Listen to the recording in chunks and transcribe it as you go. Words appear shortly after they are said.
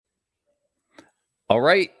All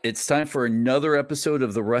right, it's time for another episode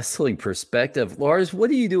of the Wrestling Perspective. Lars, what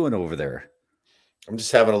are you doing over there? I'm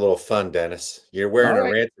just having a little fun, Dennis. You're All wearing a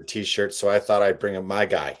right. Rancher t-shirt, so I thought I'd bring up my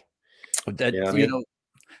guy. That You know what I mean?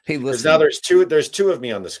 hey, There's now listen. there's two of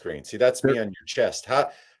me on the screen. See, that's There, me on your chest.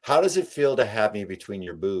 How does it feel to have me between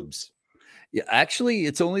your boobs? yeah, actually,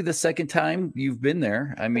 it's only the second time you've been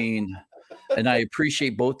there. I mean, and I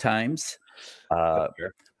appreciate both times. That's Uh,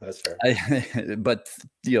 fair. That's fair. but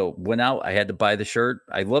went out. I had to buy the shirt.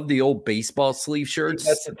 I love the old baseball sleeve See, that's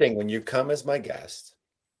shirts. the thing. When you come as my guest,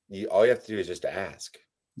 all you have to do is just ask.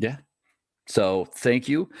 Yeah. So thank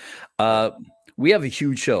you. Yeah. We have a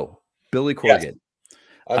huge show. Billy Yes, Corgan.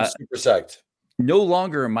 I'm Uh, super psyched. no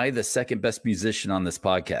longer am I the second best musician on this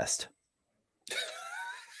podcast.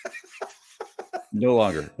 No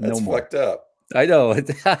longer. No That's more. fucked up. I know. I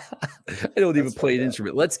don't even That's play fucked an up.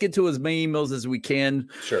 instrument. Let's get to as many emails as we can.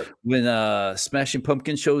 Sure. When Smashing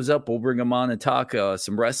Pumpkin shows up, we'll bring him on and talk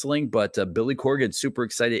some wrestling. But Billy Corgan, super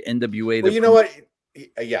excited. NWA. Well, you know what?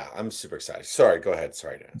 Yeah, I'm super excited. Sorry, go ahead.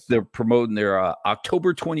 Sorry, Dennis. They're promoting their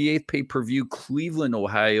October 28th pay-per-view, Cleveland,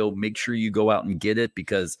 Ohio. Make sure you go out and get it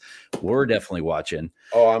because we're definitely watching.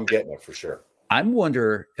 Oh, I'm getting it for sure. I'm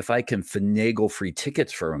wonder if I can finagle free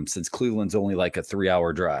tickets for him since Cleveland's only like a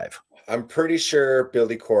 3-hour drive. I'm pretty sure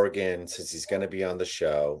Billy Corgan, since he's going to be on the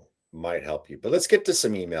show, might help you. But let's get to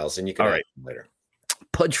some emails and you can ask them later.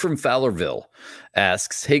 Pudge from Fowlerville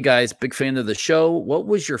asks, "Hey guys, big fan of the show. What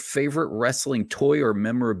was your favorite wrestling toy or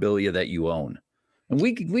memorabilia that you own?" And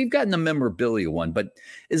we've gotten a memorabilia one, but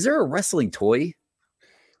is there a wrestling toy?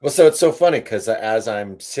 Well, so it's so funny because as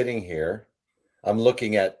I'm sitting here, I'm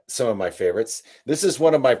looking at some of my favorites. This is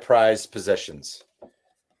one of my prized possessions.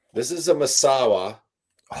 This is a Masawa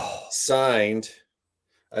signed.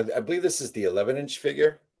 I believe this is the 11-inch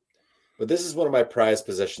figure, but this is one of my prized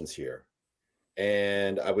possessions here.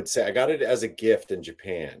 And I would say I got it as a gift in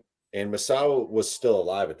Japan. And Masawa was still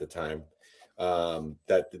alive at the time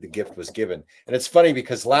that the gift was given. And it's funny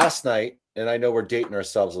because last night, and I know we're dating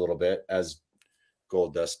ourselves a little bit as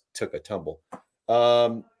Gold Dust took a tumble.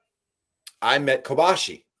 I met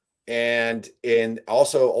Kobashi, and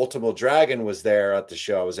also Ultimo Dragon was there at the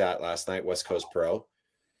show I was at last night, West Coast Pro.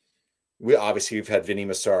 We've had Vinny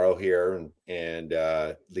Massaro here and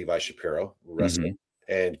Levi Shapiro wrestling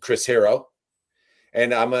and Chris Hero.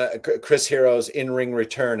 And Chris Hero's in-ring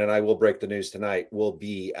return, and I will break the news tonight, will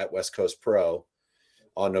be at West Coast Pro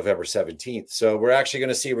on November 17th. So we're actually going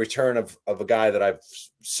to see a return of a guy that I've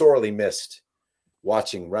sorely missed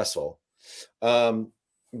watching wrestle.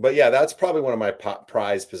 But yeah, that's probably one of my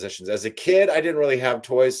prized positions. As a kid, I didn't really have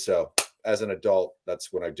toys. So as an adult,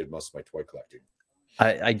 that's when I did most of my toy collecting.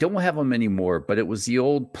 I don't have them anymore, but it was the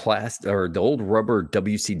old plastic or the old rubber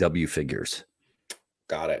WCW figures.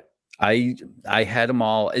 Got it. I had them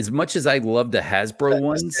all. As much as I love the Hasbro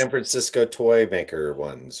ones, San Francisco toy maker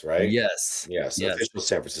ones, right? Yes. Official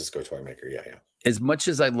San Francisco toy maker. Yeah. As much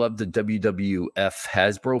as I love the WWF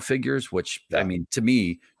Hasbro figures, which I mean, to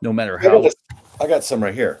me, no matter how, I got some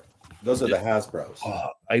right here. Those are the Hasbros. Oh,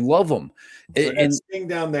 I love them. So and Sting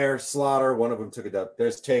down there, Slaughter. One of them took it up.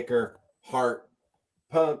 There's Taker, Hart,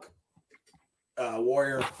 Punk,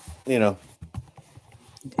 Warrior. You know.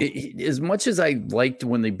 As much as I liked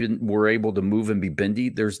when they were able to move and be bendy,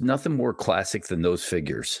 there's nothing more classic than those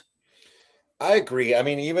figures. I agree. I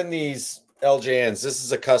mean, even these LJNs. This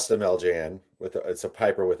is a custom LJN it's a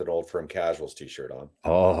Piper with an Old Firm Casuals t-shirt on.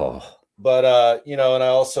 Oh, but and I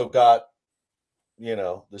also got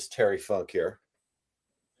this Terry Funk here,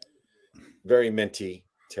 very minty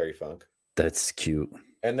Terry Funk. That's cute.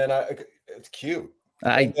 And then it's cute.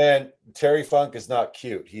 And then Terry Funk is not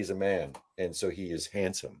cute. He's a man. And so he is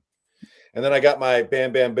handsome. And then I got my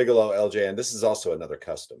Bam Bam Bigelow LJN. This is also another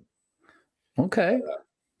custom. Okay.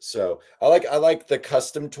 So I like the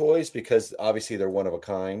custom toys because obviously they're one of a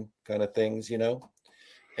kind of things,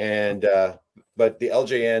 And but the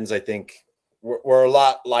LJNs, I think, were a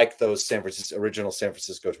lot like those original San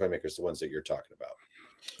Francisco toy makers, the ones that you're talking about.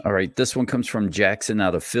 All right. This one comes from Jackson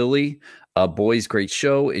out of Philly. Boys, great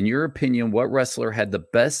show. In your opinion, what wrestler had the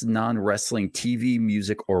best non-wrestling TV,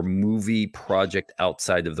 music, or movie project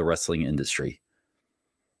outside of the wrestling industry?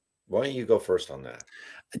 Why don't you go first on that?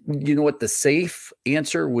 You know what? The safe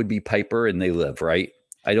answer would be Piper and They Live, right?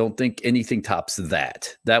 I don't think anything tops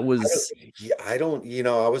that. That was... I don't,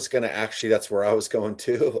 I was going to actually, that's where I was going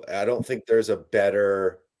to. I don't think there's a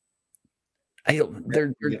better...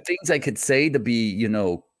 There are things I could say to be,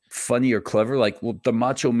 funny or clever. Like, well, the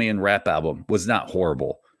Macho Man rap album was not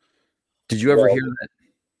horrible. Did you ever hear that?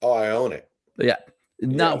 Oh, I own it. Yeah.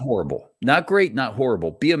 Not horrible. Not great, not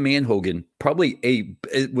horrible. Be a Man, Hogan.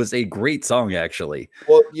 It was a great song, actually.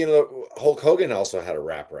 Well, Hulk Hogan also had a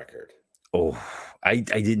rap record. Oh, I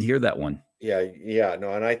didn't hear that one. Yeah,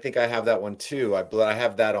 no, and I think I have that one too. I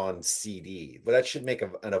have that on CD, but that should make a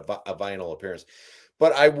vinyl appearance.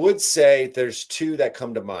 But I would say there's two that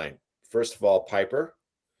come to mind. First of all, Piper.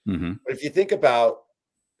 Mm-hmm. But if you think about,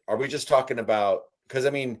 are we just talking about? Because I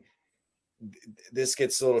mean, this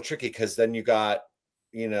gets a little tricky because then you got,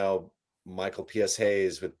 Michael P.S.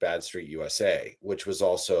 Hayes with Bad Street USA, which was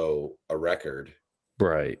also a record.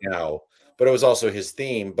 Right. But it was also his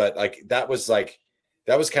theme. But that was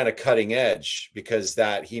kind of cutting edge because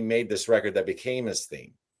he made this record that became his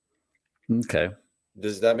theme. Okay.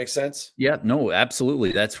 Does that make sense? Yeah, no,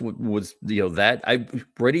 absolutely. That's what was, that I'm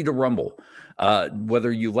ready to rumble.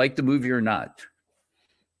 Whether you like the movie or not,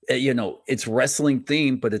 it's wrestling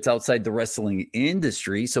themed, but it's outside the wrestling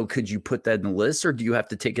industry. So could you put that in the list, or do you have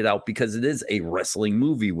to take it out because it is a wrestling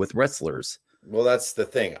movie with wrestlers? Well, that's the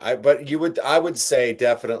thing. I would say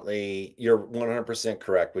definitely you're 100%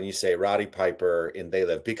 correct when you say Roddy Piper in They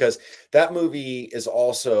Live, because that movie is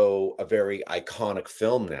also a very iconic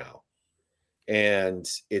film now, and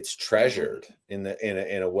it's treasured in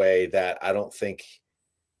a way that I don't think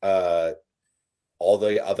all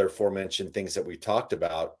the other aforementioned things that we talked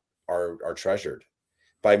about are treasured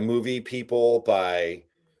by movie people, by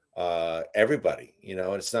everybody, and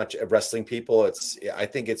it's not wrestling people. I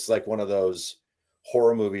think it's like one of those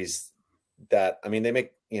horror movies that, I mean, they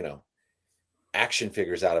make, action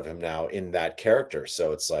figures out of him now in that character.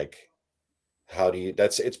 So it's like,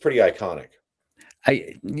 it's pretty iconic.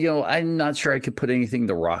 I'm not sure I could put anything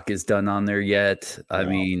The Rock has done on there yet. I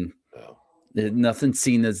mean, nothing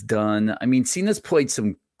Cena's done. I mean, Cena's played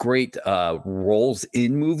some great roles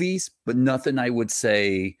in movies, but nothing I would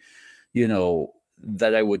say,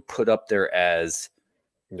 that I would put up there as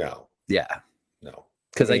no.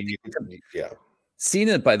 Because I think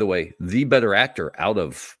Cena, by the way, the better actor out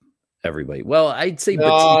of everybody. Well, I'd say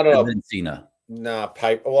Batista than Cena. Nah,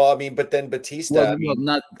 Piper. Well, I mean, but then Batista. Well,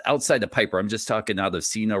 not outside of Piper. I'm just talking out of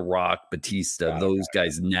Cena, Rock, Batista, those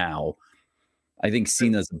guys now. I think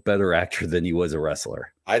Cena's a better actor than he was a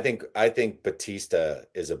wrestler. I think Batista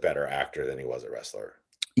is a better actor than he was a wrestler.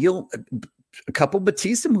 A couple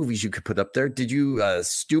Batista movies you could put up there. Did you?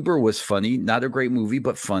 Stuber was funny, not a great movie,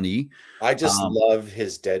 but funny. I just love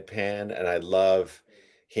his deadpan, and I love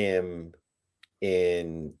him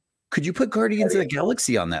in. Could you put Guardians of the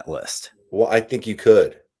Galaxy on that list? Well, I think you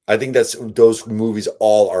could. I think those movies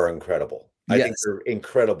all are incredible. I think they're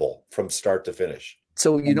incredible from start to finish.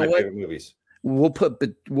 So you know what? Favorite movies. We'll put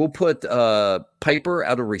Piper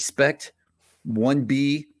out of respect.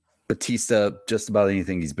 1B. Batista, just about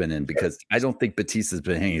anything he's been in, because I don't think Batista's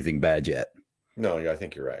been in anything bad yet. No, I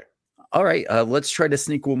think you're right. All right, let's try to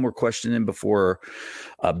sneak one more question in before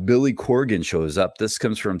Billy Corgan shows up. This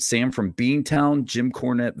comes from Sam from Beantown. Jim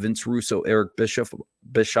Cornette, Vince Russo, Eric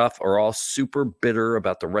Bischoff are all super bitter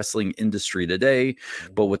about the wrestling industry today.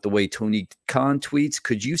 But with the way Tony Khan tweets,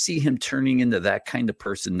 could you see him turning into that kind of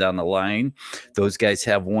person down the line? Those guys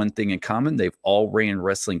have one thing in common. They've all ran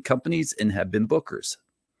wrestling companies and have been bookers.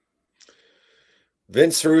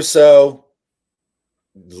 Vince Russo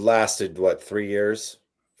lasted 3 years,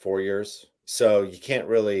 4 years. So you can't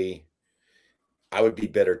really, I would be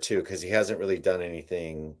bitter too, because he hasn't really done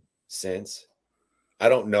anything since. I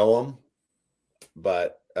don't know him,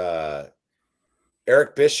 but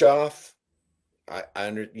Eric Bischoff,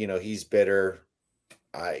 he's bitter.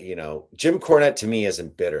 Jim Cornette to me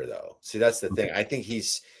isn't bitter though. See, that's the thing. I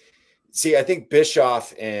think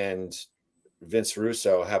Bischoff and Vince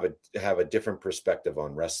Russo have a different perspective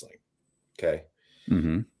on wrestling. Okay.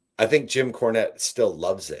 Mm-hmm. I think Jim Cornette still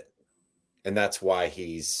loves it. And that's why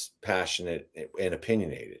he's passionate and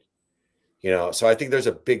opinionated. So I think there's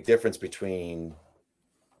a big difference between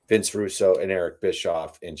Vince Russo and Eric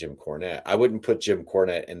Bischoff and Jim Cornette. I wouldn't put Jim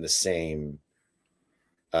Cornette in the same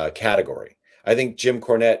category. I think Jim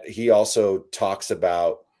Cornette, he also talks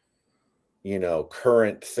about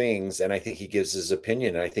current things, and I think he gives his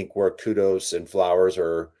opinion. And I think where kudos and flowers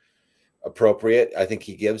are appropriate, I think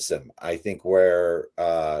he gives them. I think where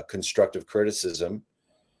constructive criticism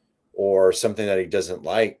or something that he doesn't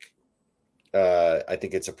like, I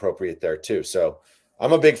think it's appropriate there too. So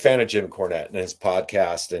I'm a big fan of Jim Cornette and his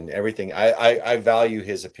podcast and everything. I value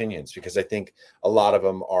his opinions because I think a lot of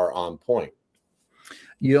them are on point.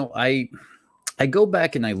 I go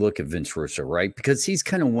back and I look at Vince Russo, right? Because he's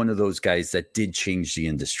kind of one of those guys that did change the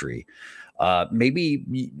industry. Maybe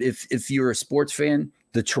if you're a sports fan,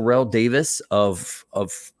 the Terrell Davis of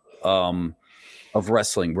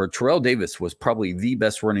wrestling, where Terrell Davis was probably the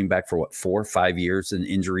best running back for 4 or 5 years, and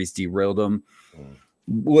injuries derailed him.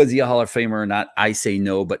 Was he a Hall of Famer or not? I say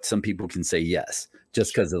no, but some people can say yes.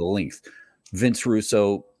 just because of the length. Vince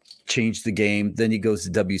Russo changed the game. Then he goes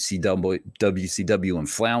to WCW and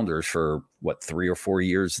flounders for 3 or 4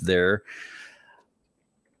 years there.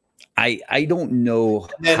 I don't know.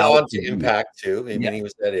 And then on to Impact too. I mean, he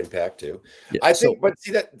was at Impact too. Yeah, I think, but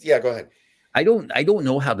see that. Yeah, go ahead. I don't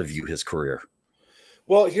know how to view his career.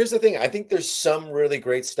 Well, here's the thing. I think there's some really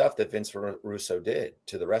great stuff that Vince Russo did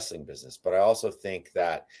to the wrestling business, but I also think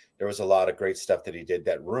that there was a lot of great stuff that he did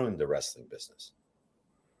that ruined the wrestling business.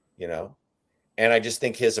 And I just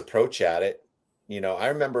think his approach at it. I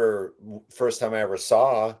remember first time I ever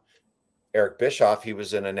saw Eric Bischoff. He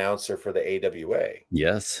was an announcer for the AWA.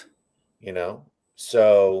 Yes.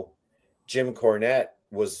 So Jim Cornette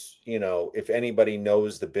was, if anybody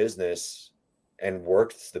knows the business and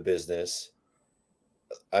works the business,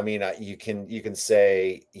 I mean, you can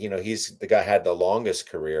say, he's the guy had the longest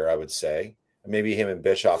career, I would say. Maybe him and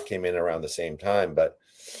Bischoff came in around the same time, but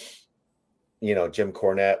Jim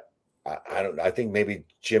Cornette, I think maybe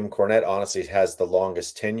Jim Cornette honestly has the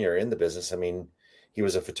longest tenure in the business. I mean, he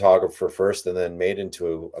was a photographer first and then made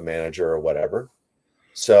into a manager or whatever.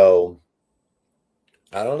 So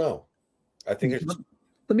I don't know. I think it's.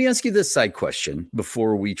 Let me ask you this side question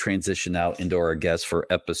before we transition out into our guest for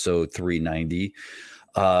episode 390.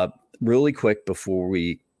 Really quick before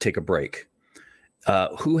we take a break.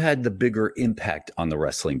 Who had the bigger impact on the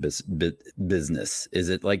wrestling business? Is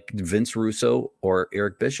it like Vince Russo or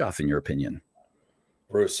Eric Bischoff, in your opinion?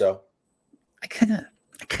 Russo.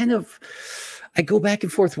 I go back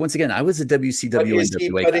and forth. Once again, I was a WCW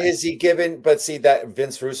NWA. But is he given? But see, that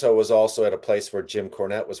Vince Russo was also at a place where Jim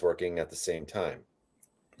Cornette was working at the same time.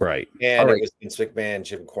 Right. And it was Vince McMahon,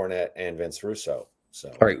 Jim Cornette, and Vince Russo. So,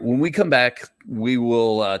 all right. When we come back, we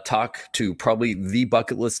will talk to probably the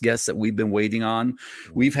bucket list guests that we've been waiting on.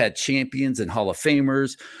 We've had champions and Hall of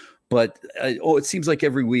Famers, but it seems like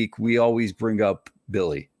every week we always bring up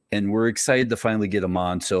Billy, and we're excited to finally get him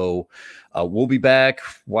on. So we'll be back,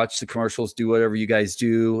 watch the commercials, do whatever you guys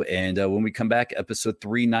do. And when we come back, episode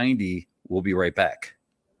 390, we'll be right back.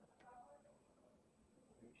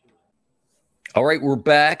 All right, we're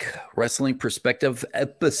back. Wrestling Perspective,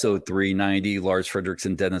 episode 390. Lars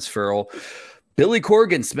Frederiksen, Dennis Farrell. Billy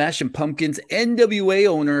Corgan, Smashing Pumpkins, NWA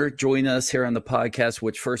owner, join us here on the podcast,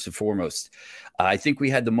 which first and foremost, I think we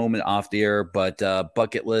had the moment off the air, but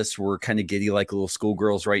bucket list, we're kind of giddy like little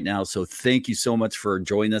schoolgirls right now. So thank you so much for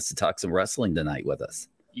joining us to talk some wrestling tonight with us.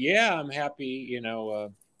 Yeah, I'm happy.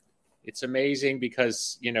 It's amazing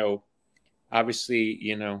because, obviously,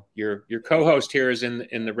 your co-host here is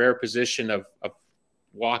in the rare position of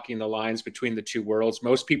walking the lines between the two worlds.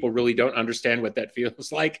 Most people really don't understand what that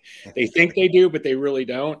feels like. They think they do, but they really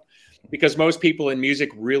don't, because most people in music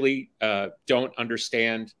really don't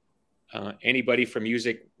understand anybody from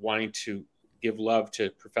music wanting to give love to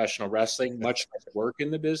professional wrestling, much like work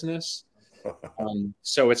in the business.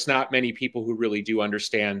 So it's not many people who really do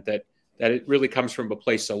understand that it really comes from a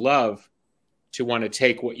place of love to want to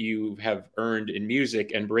take what you have earned in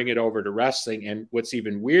music and bring it over to wrestling. And what's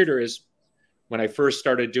even weirder is when I first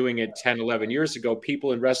started doing it 10, 11 years ago,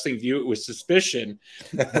 people in wrestling view it with suspicion,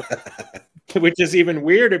 which is even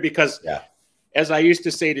weirder because as I used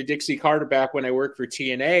to say to Dixie Carter back when I worked for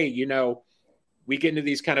TNA, we get into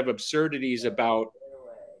these kind of absurdities about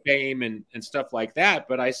fame and stuff like that.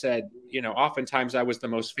 But I said, oftentimes I was the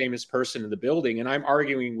most famous person in the building, and I'm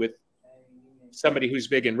arguing with somebody who's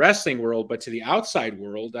big in wrestling world, but to the outside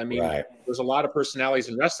world, I mean, there's a lot of personalities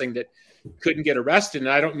in wrestling that couldn't get arrested. And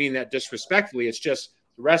I don't mean that disrespectfully. It's just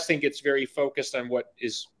wrestling gets very focused on what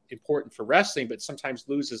is important for wrestling, but sometimes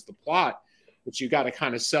loses the plot, which you got to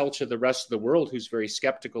kind of sell to the rest of the world who's very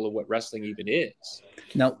skeptical of what wrestling even is.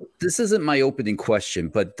 Now, this isn't my opening question,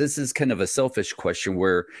 but this is kind of a selfish question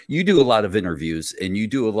where you do a lot of interviews and you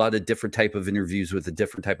do a lot of different type of interviews with a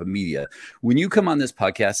different type of media. When you come on this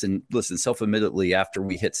podcast and listen, self-admittedly, after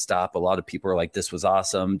we hit stop, a lot of people are like, this was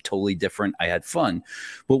awesome, totally different. I had fun.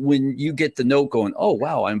 But when you get the note going, oh,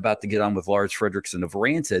 wow, I'm about to get on with Lars Frederiksen of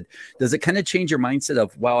Rancid, does it kind of change your mindset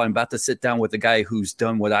of, wow, I'm about to sit down with a guy who's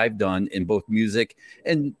done what I've done in both music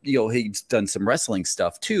and, he's done some wrestling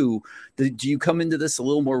stuff too. Do you come into this a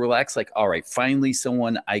little more relaxed, like, all right, finally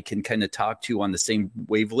someone I can kind of talk to on the same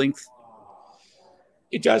wavelength?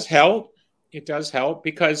 It does help. It does help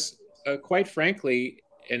because quite frankly,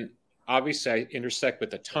 and obviously I intersect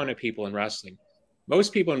with a ton of people in wrestling.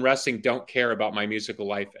 Most people in wrestling don't care about my musical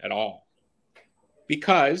life at all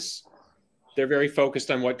because they're very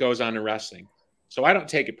focused on what goes on in wrestling. So I don't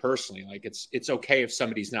take it personally. Like it's okay if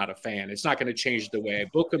somebody's not a fan. It's not going to change the way I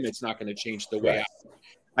book them. It's not going to change the way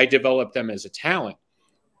I develop them as a talent.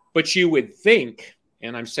 But you would think,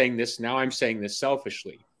 and I'm saying this now, I'm saying this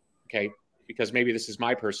selfishly, okay? because maybe this is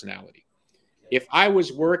my personality. If I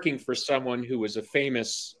was working for someone who was a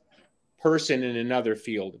famous person in another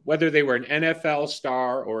field, whether they were an NFL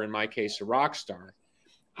star or in my case, a rock star,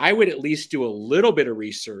 I would at least do a little bit of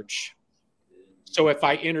research. So if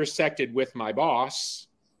I intersected with my boss,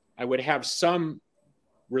 I would have some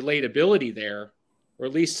relatability there, or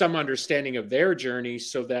at least some understanding of their journey,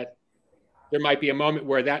 so that there might be a moment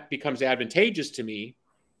where that becomes advantageous to me,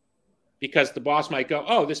 because the boss might go,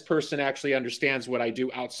 oh, this person actually understands what I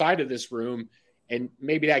do outside of this room. And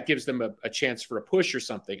maybe that gives them a chance for a push or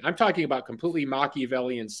something. I'm talking about completely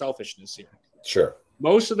Machiavellian selfishness here. Sure.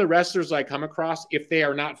 Most of the wrestlers I come across, if they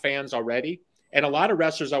are not fans already, and a lot of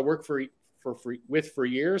wrestlers I work with for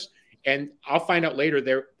years, and I'll find out later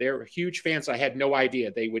they're huge fans. I had no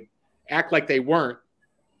idea. They would act like they weren't,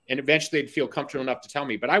 and eventually they'd feel comfortable enough to tell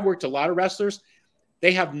me. But I worked a lot of wrestlers.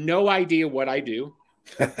 They have no idea what I do.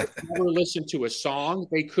 Never listened to a song.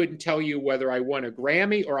 They couldn't tell you whether I won a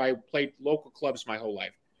Grammy or I played local clubs my whole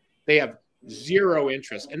life. They have zero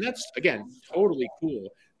interest. And that's, again, totally cool.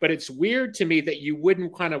 But it's weird to me that you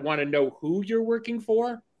wouldn't kind of want to know who you're working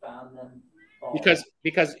for, because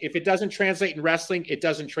if it doesn't translate in wrestling, it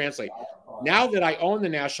doesn't translate. Now that I own the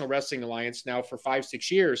National Wrestling Alliance now for 5-6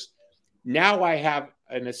 years, now I have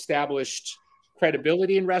an established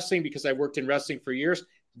credibility in wrestling because I worked in wrestling for years.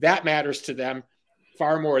 That matters to them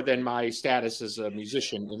far more than my status as a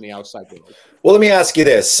musician in the outside world. Well, let me ask you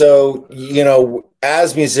this. So,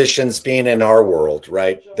 as musicians being in our world,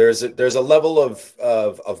 right, there's a level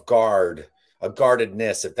of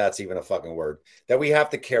guardedness, if that's even a fucking word, that we have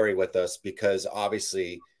to carry with us, because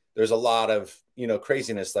obviously there's a lot of,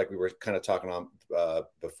 craziness, like we were kind of talking on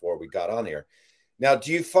before we got on here. Now,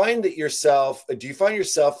 do you find yourself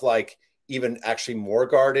like even actually more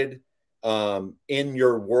guarded in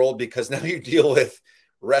your world, because now you deal with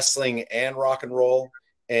wrestling and rock and roll?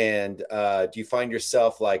 And do you find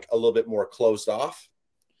yourself like a little bit more closed off?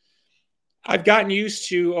 I've gotten used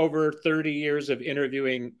to, over 30 years of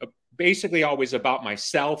interviewing, basically always about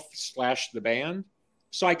myself / the band.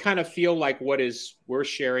 So I kind of feel like what is worth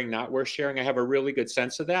sharing, not worth sharing. I have a really good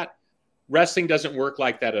sense of that. Wrestling doesn't work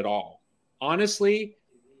like that at all, honestly.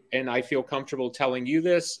 And I feel comfortable telling you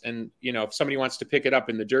this. And, if somebody wants to pick it up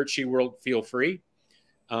in the dirt sheet world, feel free.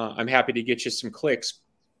 I'm happy to get you some clicks.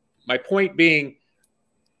 My point being,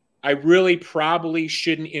 I really probably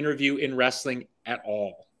shouldn't interview in wrestling at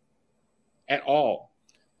all. At all.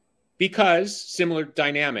 Because, similar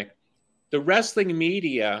dynamic, the wrestling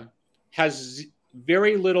media has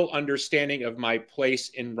very little understanding of my place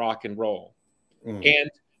in rock and roll.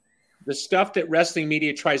 And the stuff that wrestling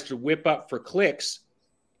media tries to whip up for clicks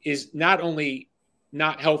is not only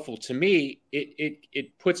not helpful to me,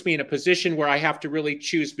 it puts me in a position where I have to really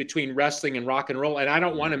choose between wrestling and rock and roll. And I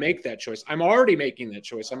don't want to make that choice. I'm already making that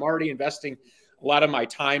choice. I'm already investing a lot of my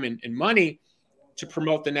time and money to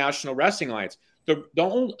promote the National Wrestling Alliance.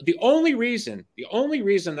 The only reason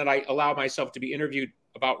that I allow myself to be interviewed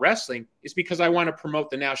about wrestling is because I want to promote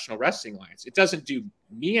the National Wrestling Alliance. It doesn't do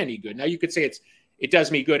me any good. Now, you could say it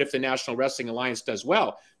does me good if the National Wrestling Alliance does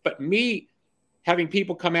well, but me having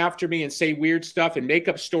people come after me and say weird stuff and make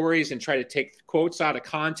up stories and try to take quotes out of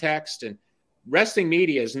context, and wrestling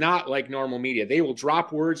media is not like normal media. They will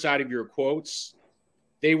drop words out of your quotes.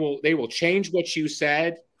 They will change what you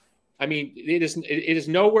said. I mean, it is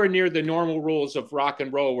nowhere near the normal rules of rock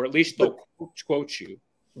and roll, where at least they'll quote you.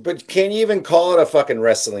 But can you even call it a fucking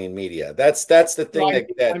wrestling media? That's the thing.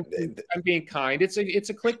 I'm being kind. It's a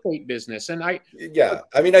clickbait business, and I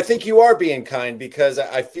mean, I think you are being kind, because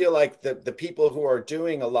I feel like the people who are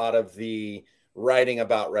doing a lot of the writing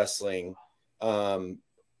about wrestling, they're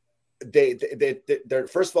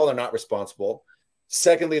first of all, they're not responsible.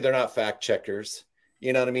 Secondly, they're not fact checkers.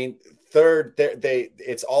 You know what I mean? Third,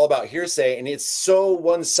 it's all about hearsay, and it's so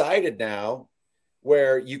one-sided now,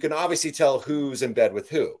 where you can obviously tell who's in bed with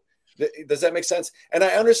who. Does that make sense? And I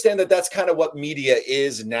understand that that's kind of what media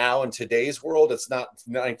is now in today's world. It's not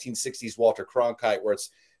 1960s Walter Cronkite, where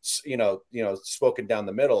it's spoken down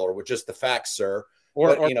the middle, or with just the facts, sir.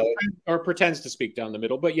 Or pretends to speak down the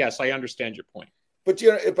middle. But yes, I understand your point. But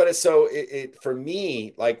for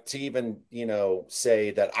me, like, to even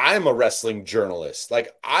say that I'm a wrestling journalist,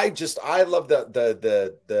 like, I love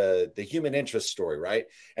the human interest story, right?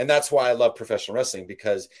 And that's why I love professional wrestling,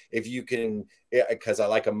 because because I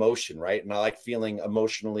like emotion, right? And I like feeling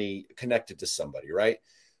emotionally connected to somebody, right?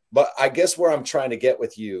 But I guess where I'm trying to get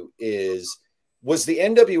with you is, was the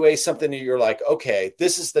NWA something that you're like, okay,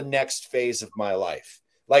 this is the next phase of my life?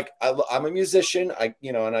 Like, I'm a musician,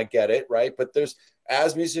 and I get it, right? But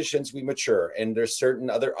as musicians, we mature, and there's certain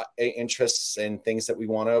other interests and things that we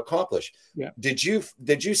want to accomplish. Yeah. Did you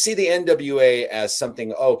see the NWA as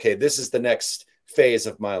something, okay, this is the next phase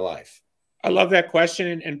of my life? I love that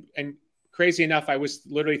question. And crazy enough, I was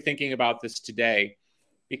literally thinking about this today,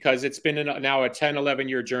 because it's been now a 10,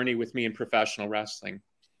 11-year journey with me in professional wrestling.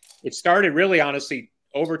 It started really, honestly,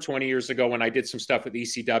 over 20 years ago when I did some stuff with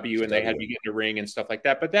ECW and they had me get in a ring and stuff like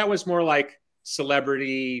that. But that was more like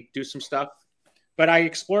celebrity, do some stuff. But I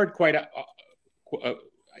explored quite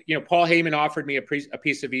Paul Heyman offered me a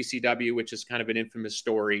piece of ECW, which is kind of an infamous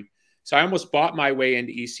story. So I almost bought my way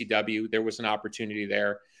into ECW. There was an opportunity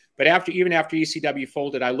there. But even after ECW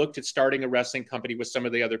folded, I looked at starting a wrestling company with some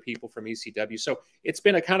of the other people from ECW. So it's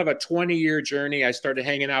been a kind of a 20-year journey. I started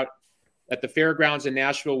hanging out at the fairgrounds in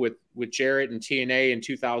Nashville with Jarrett and TNA in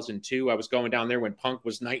 2002. I was going down there when Punk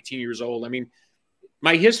was 19 years old. I mean,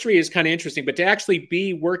 my history is kind of interesting, but to actually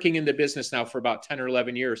be working in the business now for about 10 or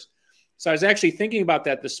 11 years. So I was actually thinking about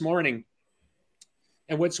that this morning.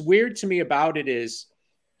 And what's weird to me about it is,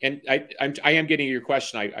 and I am getting your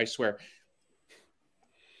question, I swear.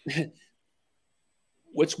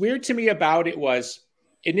 What's weird to me about it was,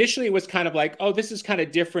 initially it was kind of like, oh, this is kind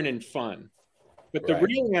of different and fun. But the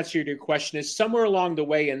real answer to your question is, somewhere along the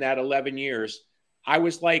way in that 11 years, I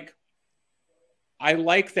was like, I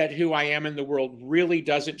like that who I am in the world really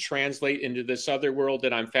doesn't translate into this other world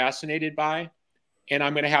that I'm fascinated by. And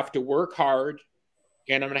I'm going to have to work hard,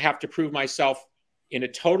 and I'm going to have to prove myself in a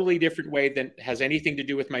totally different way than has anything to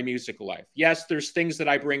do with my musical life. Yes, there's things that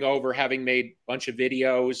I bring over, having made a bunch of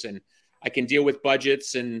videos, and I can deal with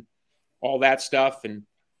budgets and all that stuff.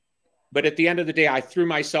 But at the end of the day, I threw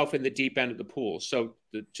myself in the deep end of the pool. So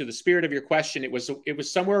to the spirit of your question, it was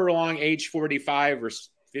somewhere along age 45 or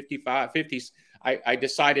 55, 50s. I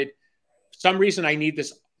decided, for some reason, I need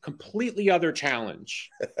this completely other challenge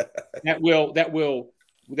that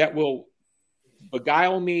will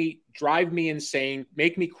beguile me, drive me insane,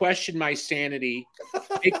 make me question my sanity,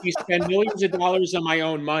 make me spend millions of dollars on my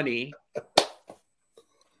own money,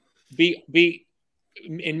 be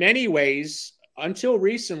in many ways, until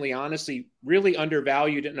recently, honestly, really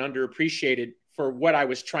undervalued and underappreciated for what I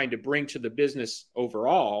was trying to bring to the business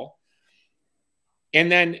overall.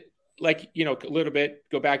 And then, like, a little bit,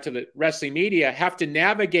 go back to the wrestling media, have to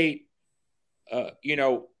navigate,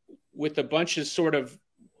 with a bunch of sort of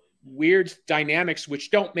weird dynamics, which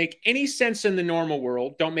don't make any sense in the normal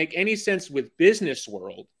world, don't make any sense with business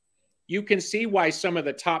world. You can see why some of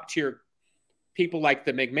the top tier people like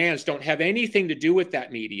the McMahons don't have anything to do with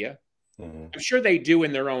that media. Mm-hmm. I'm sure they do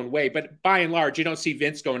in their own way, but by and large, you don't see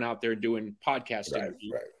Vince going out there doing podcast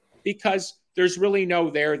interviews because there's really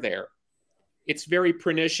no there. It's very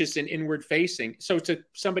pernicious and inward facing. So to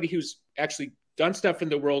somebody who's actually done stuff in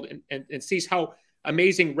the world and sees how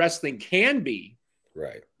amazing wrestling can be,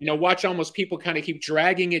 right? Watch almost people kind of keep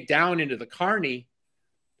dragging it down into the carny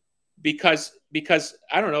because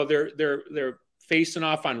I don't know, they're facing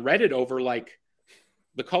off on Reddit over like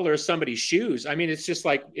the color of somebody's shoes. I mean, it's just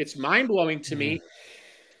like, it's mind blowing to me,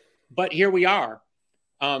 but here we are.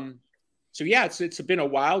 So yeah, it's been a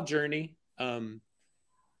wild journey.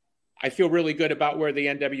 I feel really good about where the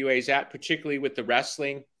NWA is at, particularly with the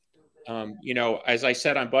wrestling. As I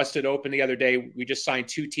said on Busted Open the other day, we just signed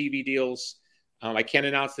 2 TV deals. I can't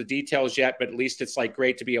announce the details yet, but at least it's like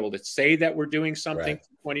great to be able to say that we're doing something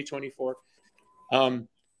for 2024.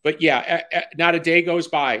 But yeah, not a day goes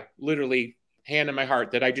by, literally hand in my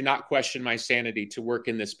heart, that I do not question my sanity to work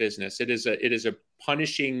in this business. It is a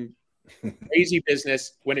punishing, crazy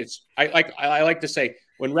business. When I like to say,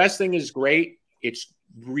 when wrestling is great, it's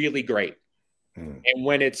really great. And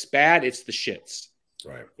when it's bad, it's the shits.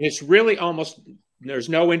 Right. It's really there's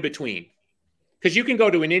no in between. Because you can go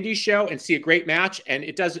to an indie show and see a great match, and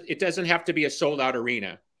it doesn't have to be a sold out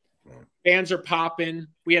arena. Fans are popping.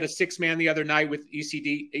 We had a 6-man the other night with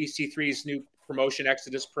EC3's new promotion,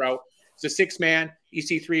 Exodus Pro. It's a 6-man,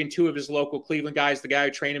 EC3 and 2 of his local Cleveland guys, the guy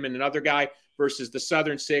who trained him and another guy, versus the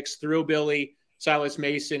Southern 6, Thrillbilly, Silas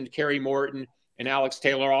Mason, Kerry Morton, and Alex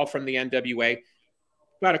Taylor, all from the NWA.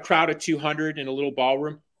 About a crowd of 200 in a little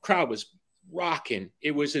ballroom. Crowd was rocking.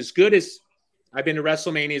 It was as good as I've been to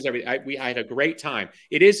WrestleManias. I had a great time.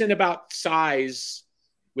 It isn't about size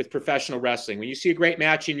with professional wrestling. When you see a great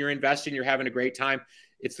match and you're invested and you're having a great time,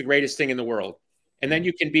 it's the greatest thing in the world. And then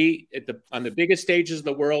you can be on the biggest stages of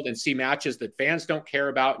the world and see matches that fans don't care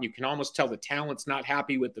about. And you can almost tell the talent's not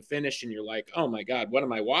happy with the finish. And you're like, oh my God, what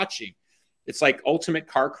am I watching? It's like ultimate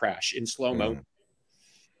car crash in slow-mo.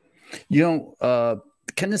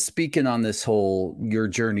 kind of speaking on this whole your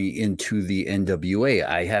journey into the NWA,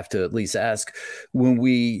 I have to at least ask, when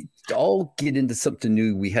we all get into something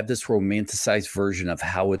new, we have this romanticized version of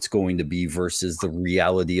how it's going to be versus the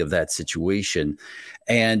reality of that situation.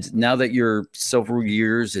 And now that you're several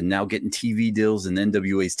years and now getting TV deals and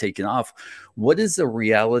NWA's taken off, what is the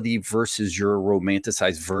reality versus your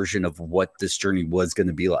romanticized version of what this journey was going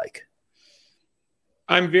to be like?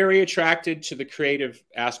 I'm very attracted to the creative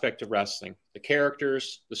aspect of wrestling, the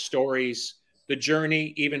characters, the stories, the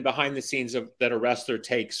journey, even behind the scenes that a wrestler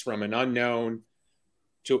takes from an unknown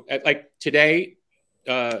to, like today,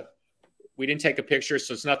 we didn't take a picture,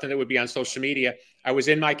 so it's nothing that would be on social media. I was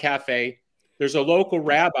in my cafe. There's a local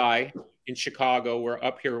rabbi in Chicago, or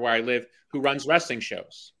up here where I live, who runs wrestling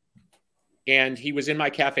shows. And he was in my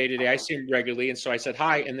cafe today. I see him regularly. And so I said,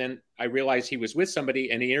 hi. And then I realized he was with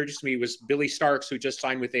somebody, and he introduced me. It was Billy Starks, who just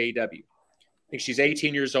signed with AEW. I think she's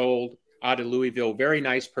 18 years old, out of Louisville. Very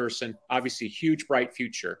nice person. Obviously, huge, bright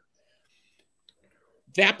future.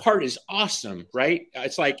 That part is awesome, right?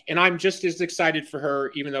 It's like, and I'm just as excited for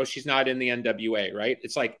her, even though she's not in the NWA, right?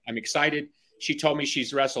 It's like, I'm excited. She told me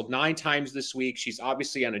she's wrestled 9 times this week. She's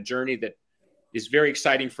obviously on a journey that is very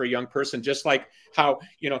exciting for a young person, just like how,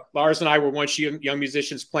 Lars and I were once young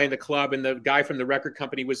musicians playing the club, and the guy from the record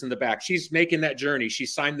company was in the back. She's making that journey. She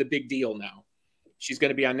signed the big deal now. She's going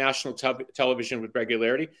to be on national television with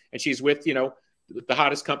regularity, and she's with, the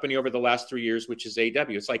hottest company over the last 3 years, which is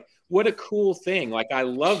AEW. It's like, what a cool thing. Like, I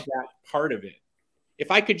love that part of it.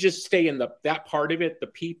 If I could just stay in that part of it, the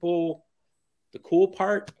people, the cool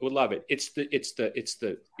part, I would love it. It's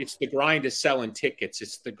the grind of selling tickets.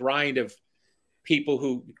 It's the grind of people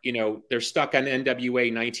who, they're stuck on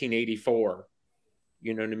NWA 1984.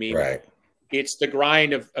 You know what I mean? Right. It's the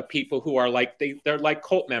grind of people who are like, they're like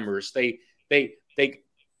cult members. It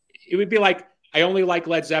would be like, I only like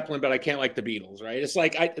Led Zeppelin, but I can't like the Beatles, right? It's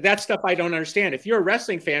like, that stuff I don't understand. If you're a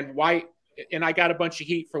wrestling fan, why? And I got a bunch of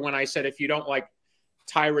heat for when I said, if you don't like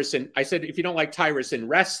Tyrus, and I said, if you don't like Tyrus in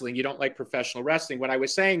wrestling, you don't like professional wrestling. What I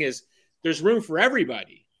was saying is, there's room for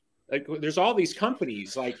everybody. Like, there's all these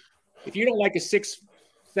companies. Like, if you don't like a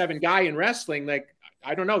 6'7" guy in wrestling, like,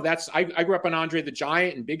 I don't know. I grew up on Andre the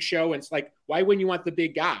Giant and Big Show. And it's like, why wouldn't you want the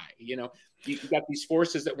big guy? You got these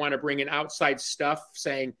forces that want to bring in outside stuff,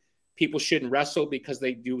 saying people shouldn't wrestle because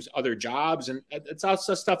they do other jobs. And it's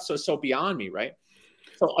also stuff so beyond me, right?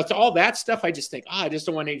 So it's all that stuff. I just think, I just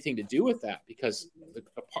don't want anything to do with that, because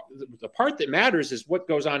the part that matters is what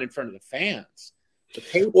goes on in front of the fans. The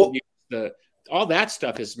pay-per-view, all that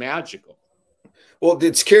stuff is magical. Well,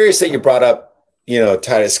 it's curious that you brought up,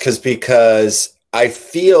 Titus, because I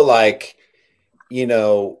feel like,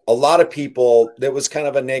 a lot of people, there was kind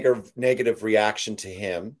of a negative reaction to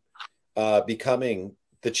him becoming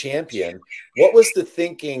the champion. What was the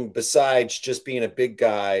thinking besides just being a big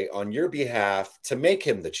guy on your behalf to make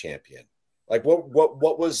him the champion? Like, what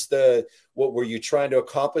were you trying to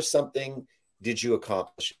accomplish something? Did you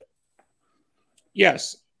accomplish it?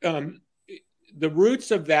 Yes. The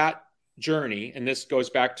roots of that journey, and this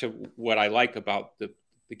goes back to what I like about the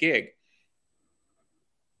gig.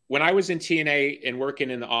 When I was in TNA and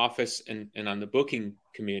working in the office and on the booking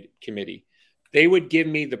committee, they would give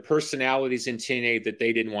me the personalities in TNA that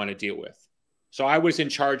they didn't want to deal with. So I was in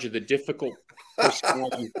charge of the difficult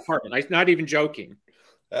personality department. I'm not even joking.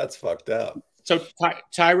 That's fucked up. So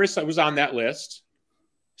Tyrus, I was on that list.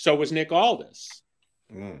 So was Nick Aldis.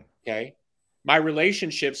 Okay. My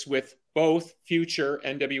relationships with both future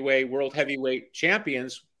NWA World Heavyweight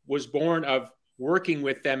Champions was born of working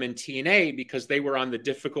with them in TNA, because they were on the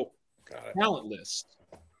difficult talent list.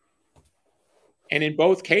 And in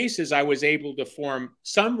both cases, I was able to form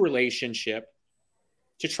some relationship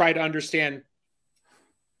to try to understand,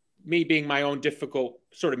 me being my own difficult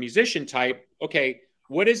sort of musician type. Okay,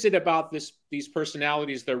 what is it about these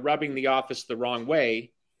personalities? They're rubbing the office the wrong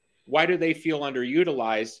way. Why do they feel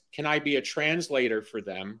underutilized? Can I be a translator for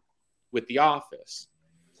them with the office?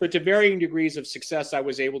 So to varying degrees of success, I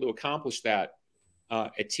was able to accomplish that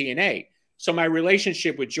at TNA. So my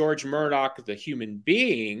relationship with George Murdoch, the human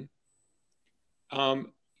being,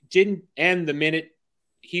 didn't end the minute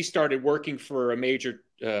he started working for a major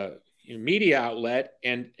media outlet,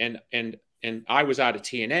 and I was out of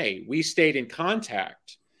TNA. We stayed in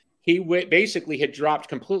contact. He basically had dropped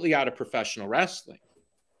completely out of professional wrestling.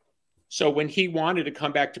 So when he wanted to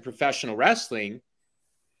come back to professional wrestling,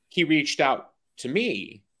 he reached out to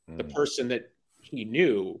me, the person that he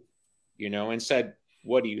knew, and said,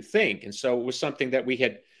 "What do you think?" And so it was something that we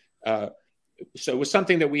had.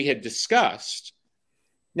 Discussed.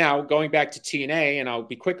 Now, going back to TNA, and I'll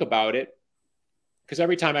be quick about it, because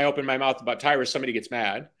every time I open my mouth about Tyrus, somebody gets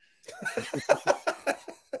mad.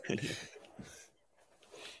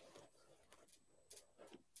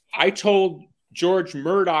 I told George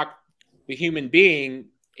Murdoch, the human being,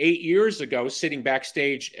 8 years ago, sitting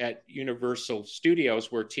backstage at Universal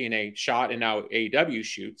Studios where TNA shot and now AEW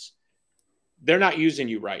shoots, they're not using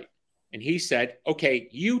you right. And he said, okay,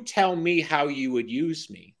 you tell me how you would use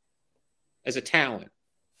me as a talent.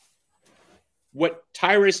 What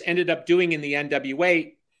Tyrus ended up doing in the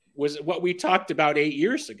NWA was what we talked about 8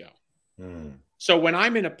 years ago. So when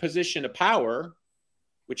I'm in a position of power,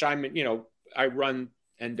 which I'm, I run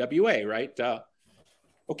NWA, right?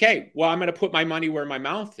 Okay, well, I'm going to put my money where my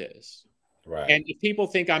mouth is. Right. And if people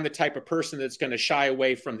think I'm the type of person that's going to shy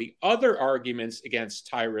away from the other arguments against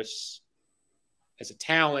Tyrus as a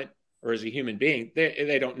talent or as a human being,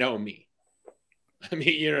 they don't know me. I mean,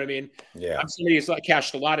 you know what I mean? Yeah. I'm somebody who's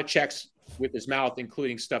cashed a lot of checks with his mouth,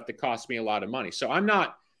 including stuff that cost me a lot of money. So I'm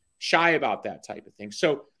not shy about that type of thing.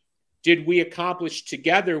 So did we accomplish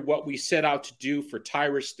together what we set out to do for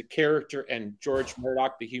Tyrus, the character, and George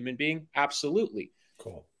Murdoch, the human being? Absolutely.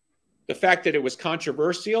 Cool. The fact that it was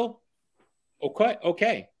controversial,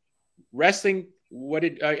 okay. Wrestling, what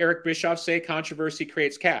did Eric Bischoff say? Controversy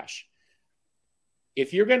creates cash.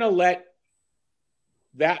 If you're going to let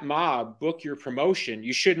that mob book your promotion,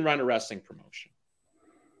 you shouldn't run a wrestling promotion.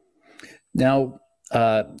 Now,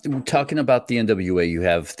 talking about the NWA, you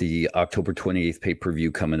have the October 28th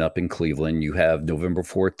pay-per-view coming up in Cleveland. You have November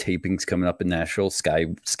 4th tapings coming up in Nashville,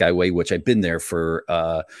 Skyway, which I've been there for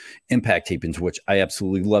Impact tapings, which I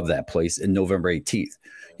absolutely love that place, and November 18th.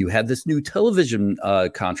 You have this new television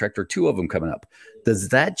contract, or two of them coming up. Does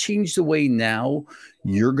that change the way now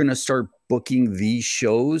you're going to start booking these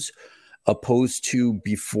shows opposed to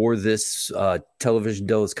before this television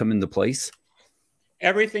deal has come into place?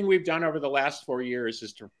 Everything we've done over the last 4 years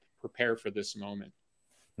is to prepare for this moment.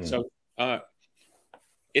 So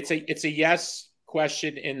it's a yes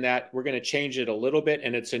question in that we're going to change it a little bit,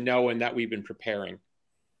 and it's a no in that we've been preparing.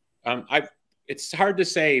 It's hard to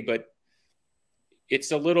say, but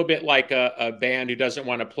it's a little bit like a band who doesn't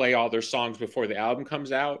want to play all their songs before the album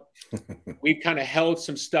comes out. We've kind of held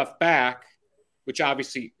some stuff back, which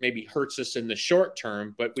obviously maybe hurts us in the short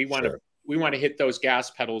term, but we want to hit those gas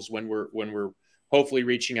pedals when we're hopefully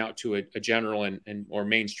reaching out to a general and or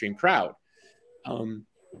mainstream crowd.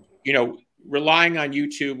 Relying on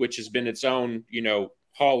YouTube, which has been its own,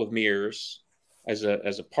 hall of mirrors as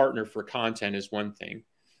a partner for content is one thing.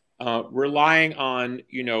 Relying on,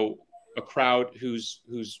 a crowd who's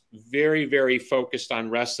very, very focused on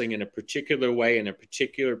wrestling in a particular way in a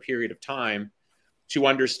particular period of time to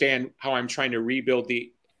understand how I'm trying to rebuild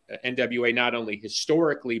the NWA, not only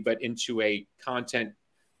historically, but into a content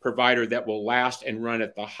provider that will last and run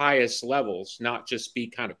at the highest levels, not just be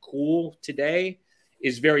kind of cool today,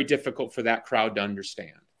 is very difficult for that crowd to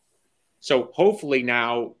understand. So hopefully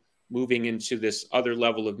now moving into this other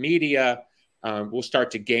level of media, we'll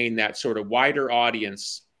start to gain that sort of wider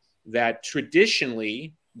audience that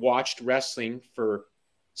traditionally watched wrestling for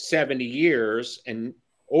 70 years and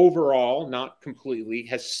overall, not completely,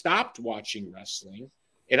 has stopped watching wrestling.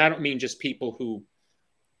 And I don't mean just people who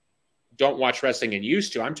don't watch wrestling and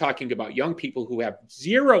used to. I'm talking about young people who have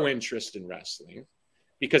zero interest in wrestling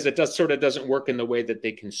because it doesn't work in the way that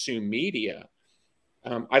they consume media.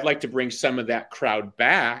 I'd like to bring some of that crowd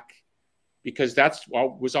back because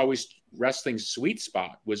was always wrestling's sweet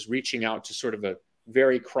spot, was reaching out to sort of a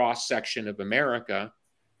very cross section of America.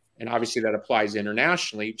 And obviously that applies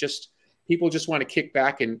internationally. People just want to kick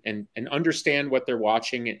back and understand what they're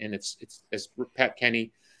watching. And it's as Pat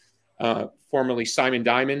Kenny, formerly Simon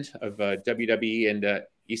Diamond of WWE and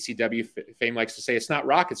ECW fame likes to say, it's not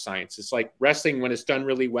rocket science. It's like wrestling, when it's done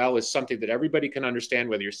really well, is something that everybody can understand,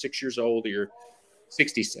 whether you're 6 years old or you're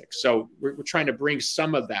 66. So we're trying to bring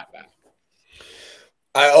some of that back.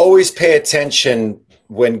 I always pay attention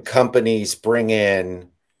when companies bring in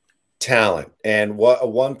talent. And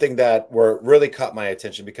one thing that really caught my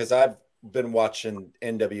attention, because I've been watching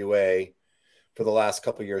NWA for the last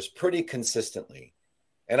couple of years pretty consistently.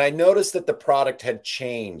 And I noticed that the product had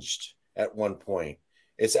changed at one point.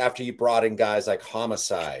 It's after you brought in guys like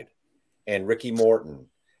Homicide and Ricky Morton.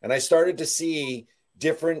 And I started to see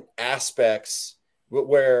different aspects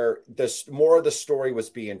where more of the story was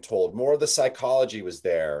being told, more of the psychology was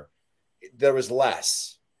there. There was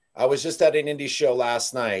less. I was just at an indie show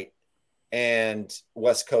last night and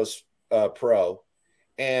West Coast Pro.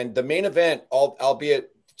 And the main event,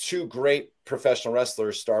 albeit two great professional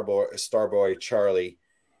wrestlers, Starboy Charlie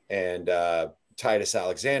and Titus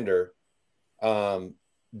Alexander,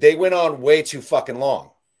 they went on way too fucking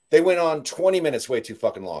long. They went on 20 minutes way too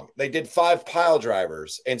fucking long. They did 5 pile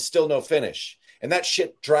drivers and still no finish. And that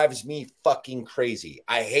shit drives me fucking crazy.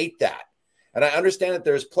 I hate that. And I understand that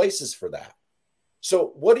there's places for that.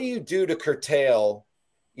 So what do you do to curtail,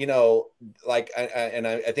 you know, like,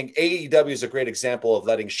 I think AEW is a great example of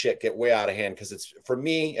letting shit get way out of hand, because it's, for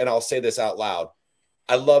me, and I'll say this out loud,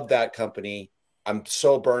 I love that company. I'm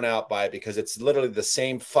so burnt out by it because it's literally the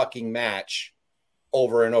same fucking match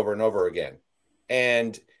over and over and over again.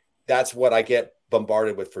 And that's what I get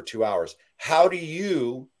bombarded with for 2 hours. How do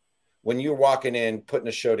you, when you're walking in, putting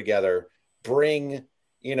a show together, bring,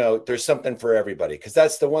 you know, there's something for everybody? Because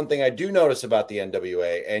that's the one thing I do notice about the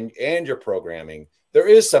NWA and your programming. There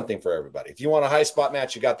is something for everybody. If you want a high spot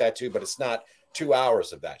match, you got that too, but it's not 2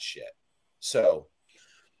 hours of that shit. So,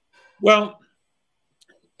 well,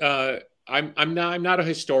 I'm not a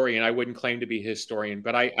historian. I wouldn't claim to be a historian,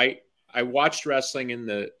 but I watched wrestling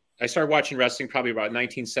I started watching wrestling probably about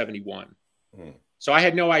 1971. So I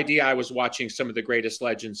had no idea I was watching some of the greatest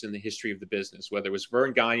legends in the history of the business, whether it was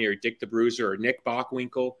Vern Gagne or Dick the Bruiser or Nick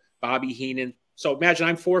Bockwinkel, Bobby Heenan. So imagine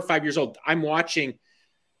I'm 4 or 5 years old. I'm watching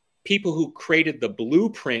people who created the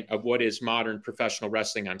blueprint of what is modern professional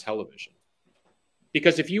wrestling on television.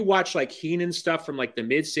 Because if you watch like Heenan stuff from like the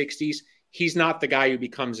mid 60s, he's not the guy who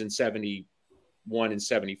becomes in 71 and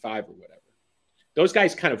 75 or whatever. Those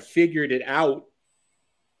guys kind of figured it out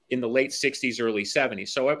in the late 60s, early 70s.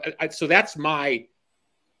 So that's my,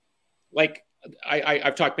 like,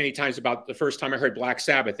 I've talked many times about the first time I heard Black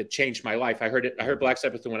Sabbath. It changed my life. I heard Black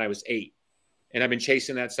Sabbath when I was 8, and I've been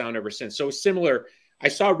chasing that sound ever since. So similar, I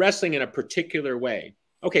saw wrestling in a particular way.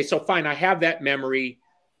 Okay, so fine, I have that memory,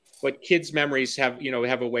 but kids' memories have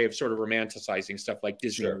a way of sort of romanticizing stuff like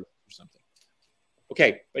Disney or something.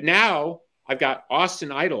 Okay, but now I've got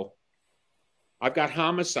Austin Idol, I've got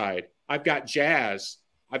Homicide, I've got Jazz,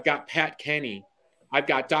 I've got Pat Kenny, I've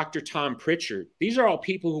got Dr. Tom Pritchard. These are all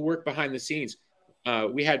people who work behind the scenes.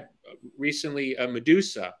 We had recently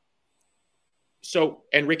Medusa. So,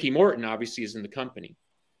 and Ricky Morton obviously is in the company.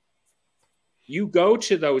 You go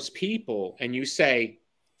to those people and you say,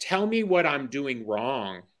 tell me what I'm doing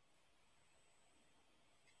wrong.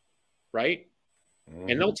 Right?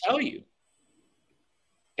 And they'll tell you.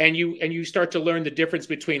 And you start to learn the difference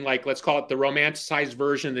between, like, let's call it the romanticized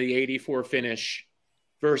version of the 84 finish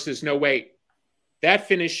versus, no, wait, that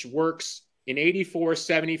finish works in 84,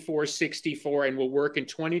 74, 64, and will work in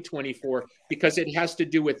 2024 because it has to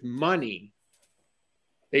do with money.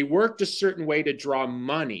 They worked a certain way to draw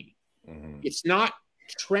money. It's not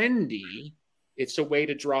trendy. It's a way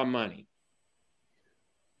to draw money.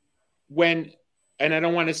 And I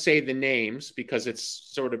don't want to say the names because it's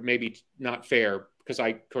sort of maybe not fair, because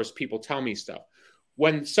of course, people tell me stuff.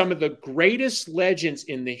 When some of the greatest legends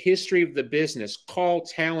in the history of the business call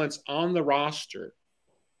talents on the roster,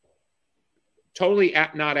 totally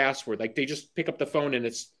not asked for, like they just pick up the phone and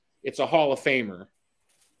it's a Hall of Famer.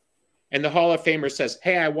 And the Hall of Famer says,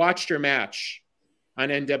 hey, I watched your match on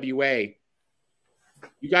NWA.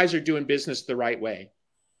 You guys are doing business the right way.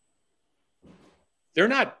 They're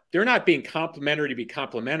not being complimentary to be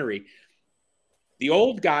complimentary. The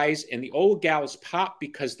old guys and the old gals pop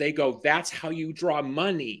because they go, that's how you draw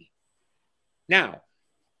money. Now,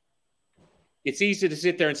 it's easy to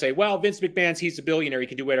sit there and say, well, Vince McMahon's, he's a billionaire. He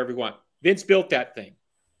can do whatever he wants. Vince built that thing.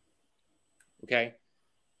 Okay.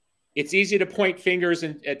 It's easy to point fingers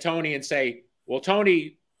at Tony and say, well,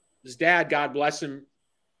 Tony, his dad, God bless him,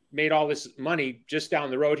 made all this money just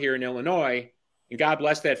down the road here in Illinois. And God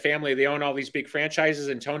bless that family. They own all these big franchises,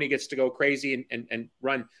 and Tony gets to go crazy and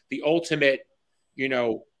run the ultimate,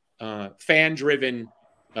 fan-driven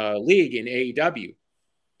league in AEW.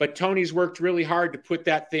 But Tony's worked really hard to put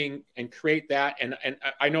that thing and create that. And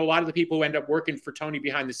I know a lot of the people who end up working for Tony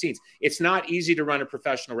behind the scenes. It's not easy to run a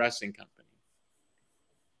professional wrestling company.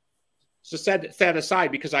 So set that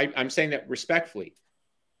aside, because I'm saying that respectfully.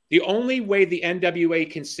 The only way the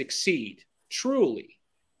NWA can succeed, truly,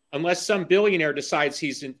 unless some billionaire decides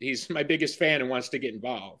he's my biggest fan and wants to get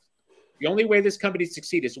involved, the only way this company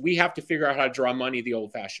succeeds is we have to figure out how to draw money the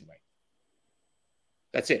old-fashioned way.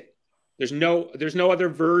 That's it. There's no other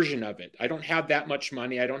version of it. I don't have that much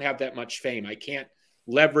money. I don't have that much fame. I can't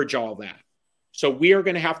leverage all that. So we are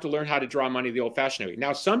going to have to learn how to draw money the old-fashioned way.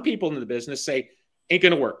 Now, some people in the business say, ain't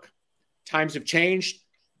going to work. Times have changed.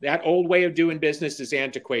 That old way of doing business is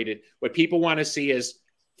antiquated. What people want to see is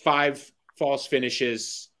 5 false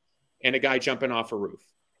finishes and a guy jumping off a roof.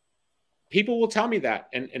 People will tell me that,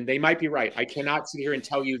 and they might be right. I cannot sit here and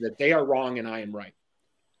tell you that they are wrong and I am right.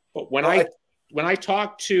 But when I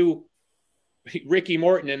talk to Ricky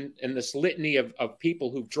Morton and this litany of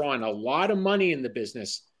people who've drawn a lot of money in the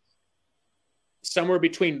business, somewhere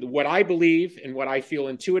between what I believe and what I feel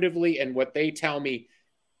intuitively and what they tell me,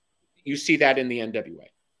 you see that in the NWA.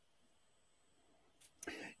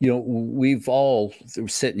 We've all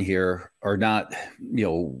sitting here are not,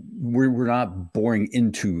 we're not boring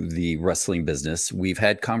into the wrestling business. We've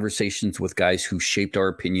had conversations with guys who shaped our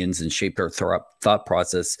opinions and shaped our thought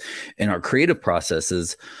process and our creative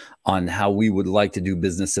processes on how we would like to do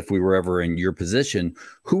business if we were ever in your position.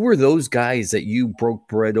 Who were those guys that you broke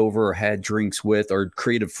bread over or had drinks with or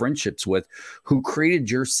creative friendships with who created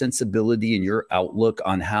your sensibility and your outlook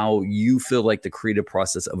on how you feel like the creative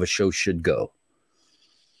process of a show should go?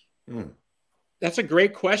 That's a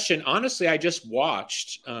great question. Honestly, I just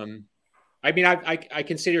watched. I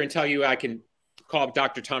can sit here and tell you I can call up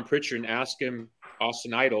Dr. Tom Pritchard and ask him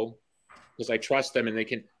Austin Idol because I trust them and they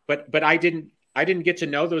can. But I didn't get to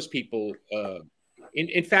know those people.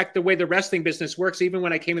 In fact, the way the wrestling business works, even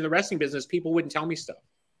when I came in the wrestling business, people wouldn't tell me stuff,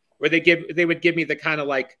 or they would give me the kind of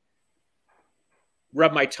like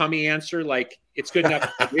rub my tummy answer, like it's good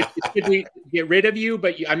enough. It's good to get rid of you,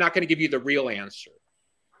 but I'm not going to give you the real answer.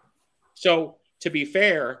 So to be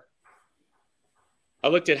fair, I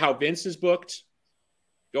looked at how Vince is booked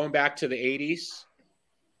going back to the 80s.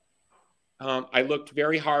 I looked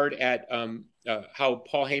very hard at how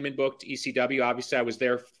Paul Heyman booked ECW. Obviously, I was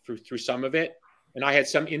there through some of it. And I had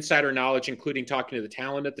some insider knowledge, including talking to the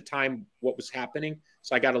talent at the time, what was happening.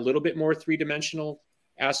 So I got a little bit more three-dimensional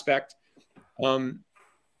aspect. Even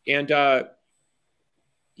the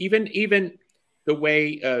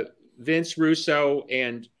way Vince Russo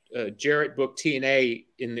and Jarrett booked TNA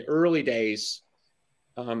in the early days,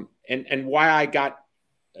 and why I got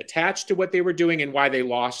attached to what they were doing and why they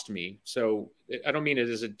lost me. So I don't mean it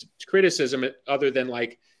as a criticism other than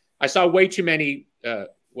like I saw way too many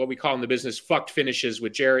what we call in the business fucked finishes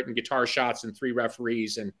with Jarrett and guitar shots and 3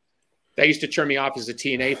 referees. And that used to turn me off as a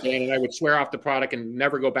TNA fan, and I would swear off the product and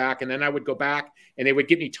never go back. And then I would go back and they would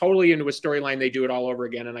get me totally into a storyline. They do it all over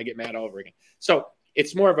again and I get mad all over again. So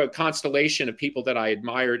it's more of a constellation of people that I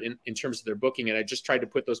admired in terms of their booking. And I just tried to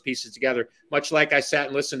put those pieces together, much like I sat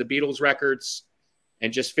and listened to Beatles records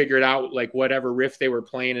and just figured out like whatever riff they were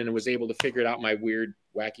playing and was able to figure it out my weird,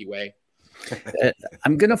 wacky way.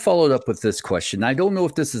 I'm going to follow it up with this question. I don't know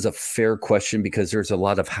if this is a fair question because there's a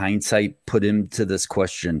lot of hindsight put into this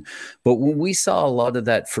question. But when we saw a lot of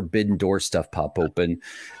that Forbidden Door stuff pop open,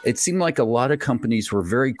 it seemed like a lot of companies were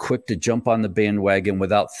very quick to jump on the bandwagon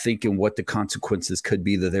without thinking what the consequences could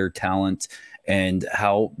be to their talent and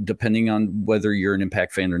how, depending on whether you're an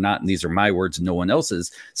Impact fan or not, and these are my words, no one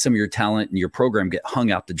else's, some of your talent and your program get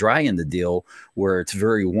hung out to dry in the deal where it's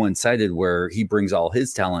very one-sided, where he brings all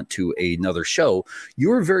his talent to another show. You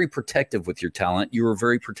were very protective with your talent. You were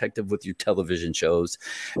very protective with your television shows.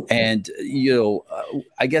 And,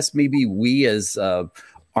 I guess maybe we as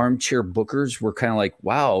armchair bookers were kind of like,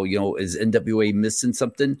 wow, is NWA missing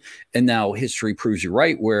something? And now history proves you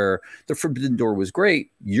right, where the Forbidden Door was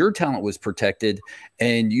great, your talent was protected,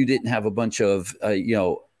 and you didn't have a bunch of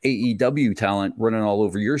AEW talent running all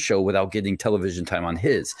over your show without getting television time on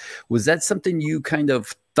his. Was that something you kind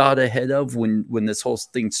of thought ahead of when this whole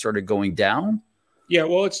thing started going down? Yeah,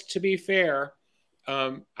 well, it's to be fair,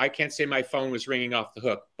 I can't say my phone was ringing off the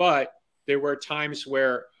hook, but there were times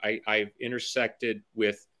where I've intersected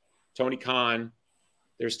with Tony Khan.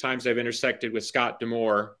 There's times I've intersected with Scott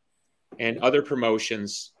D'Amore and other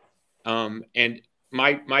promotions. And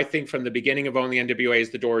my thing from the beginning of Only NWA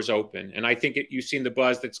is the doors open. And I think you've seen the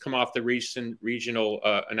buzz that's come off the recent regional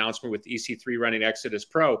announcement with EC3 running Exodus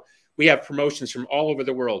Pro. We have promotions from all over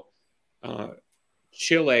the world.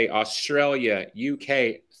 Chile, Australia,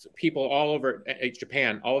 UK, people all over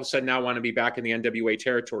Japan, all of a sudden now want to be back in the NWA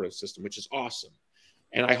territorial system, which is awesome.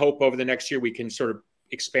 And I hope over the next year we can sort of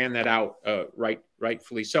expand that out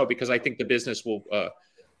rightfully so, because I think the business will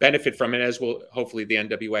benefit from it, as will hopefully the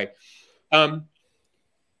NWA.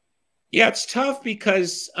 Yeah, it's tough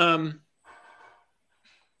because how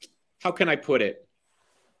can I put it?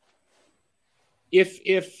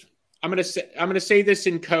 If I'm going to say this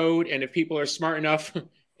in code, and if people are smart enough,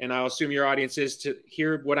 and I'll assume your audience is, to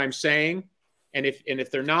hear what I'm saying, and if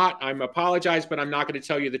they're not, I'm apologize, but I'm not going to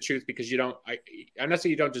tell you the truth because I'm not saying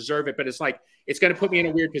you don't deserve it, but it's like it's going to put me in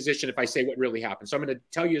a weird position if I say what really happened. So I'm going to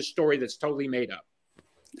tell you a story that's totally made up.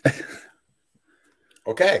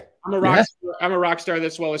 Okay. I'm a rock star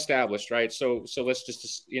that's well established, right? So let's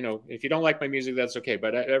just if you don't like my music, that's okay,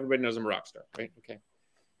 but everybody knows I'm a rock star, right? Okay.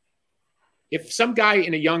 If some guy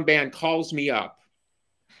in a young band calls me up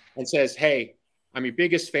and says, "Hey, I'm your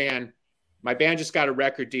biggest fan. My band just got a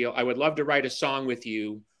record deal. I would love to write a song with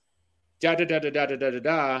you." Da da da da da da da da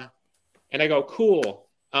da. And I go, "Cool.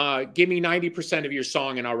 Give me 90% of your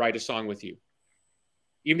song, and I'll write a song with you.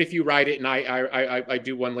 Even if you write it and I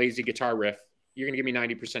do one lazy guitar riff, you're going to give me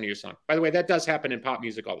 90% of your song. By the way, that does happen in pop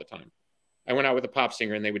music all the time. I went out with a pop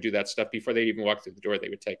singer and they would do that stuff before they even walked through the door. They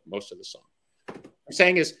would take most of the song. What I'm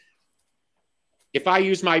saying is, if I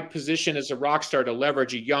use my position as a rock star to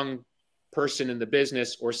leverage a young person in the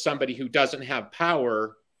business or somebody who doesn't have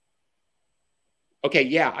power, okay,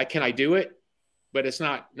 yeah, can I do it? But it's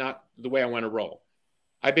not the way I want to roll.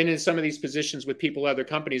 I've been in some of these positions with people, other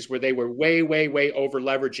companies, where they were way, way, way over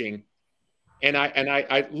leveraging. And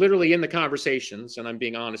I literally, in the conversations, and I'm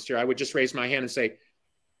being honest here, I would just raise my hand and say,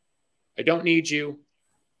 I don't need you.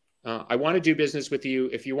 I want to do business with you.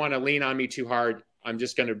 If you want to lean on me too hard, I'm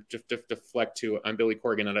just going to deflect to, I'm Billy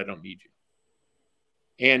Corgan and I don't need you.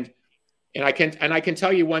 And I can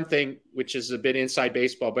tell you one thing, which is a bit inside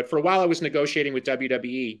baseball, but for a while I was negotiating with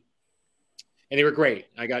WWE and they were great.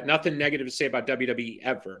 I got nothing negative to say about WWE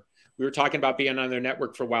ever. We were talking about being on their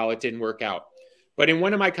network for a while. It didn't work out. But in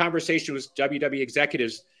one of my conversations with WWE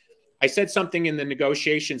executives, I said something in the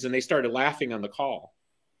negotiations and they started laughing on the call.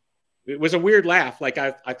 It was a weird laugh. Like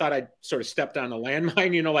I thought I'd sort of stepped on a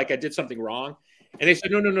landmine, you know, like I did something wrong. And they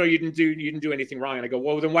said, no, you didn't do anything wrong. And I go,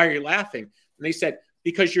 well, then why are you laughing? And they said,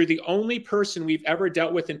 because you're the only person we've ever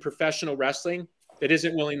dealt with in professional wrestling that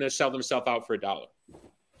isn't willing to sell themselves out for $1. Wow.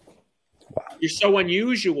 You're so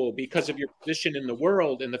unusual because of your position in the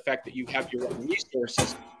world and the fact that you have your own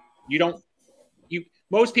resources.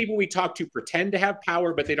 Most people we talk to pretend to have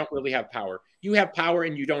power, but they don't really have power. You have power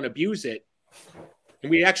and you don't abuse it. And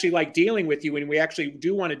we actually like dealing with you, and we actually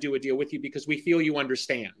do want to do a deal with you because we feel you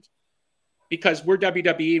understand. Because we're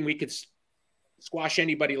WWE and we could squash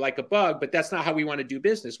anybody like a bug, but that's not how we want to do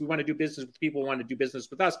business. We want to do business with people who want to do business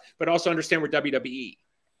with us, but also understand we're WWE.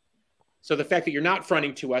 So the fact that you're not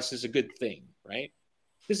fronting to us is a good thing, right?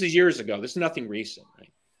 This is years ago. This is nothing recent,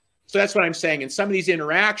 right? So that's what I'm saying. In some of these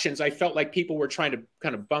interactions, I felt like people were trying to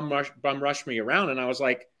kind of bum rush me around, and I was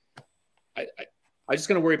like, I'm just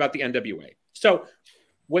going to worry about the NWA. So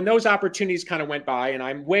when those opportunities kind of went by, and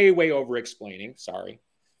I'm way, way over explaining, sorry,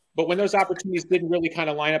 but when those opportunities didn't really kind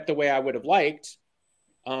of line up the way I would have liked,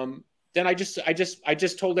 then I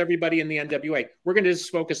just told everybody in the NWA, we're going to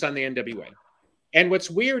just focus on the NWA. And what's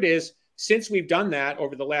weird is, since we've done that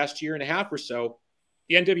over the last year and a half or so,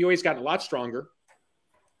 the NWA has gotten a lot stronger.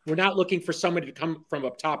 We're not looking for somebody to come from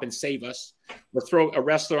up top and save us or throw a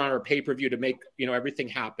wrestler on our pay-per-view to make, everything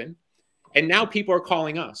happen. And now people are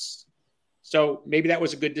calling us. So maybe that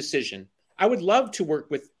was a good decision. I would love to work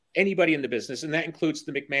with anybody in the business, and that includes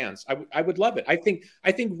the McMahons. I would love it. I think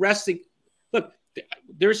wrestling, look,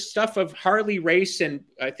 there's stuff of Harley Race and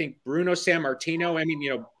I think Bruno Sammartino. I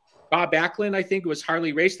mean, Bob Backlund, I think it was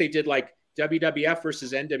Harley Race. They did like WWF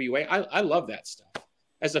versus NWA. I love that stuff.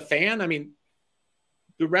 As a fan, I mean,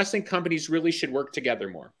 the wrestling companies really should work together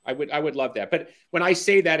more. I would love that. But when I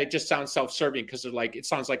say that, it just sounds self-serving because it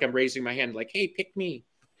sounds like I'm raising my hand like, hey, pick me.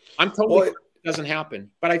 I'm totally, it doesn't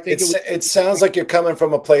happen. But I think it sounds like you're coming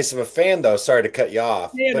from a place of a fan, though. Sorry to cut you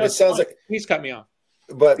off. Yeah, but it sounds like, please cut me off.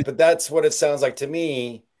 But that's what it sounds like to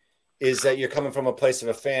me, is that you're coming from a place of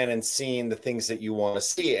a fan and seeing the things that you want to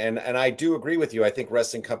see. And I do agree with you. I think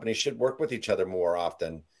wrestling companies should work with each other more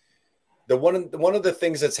often. One of the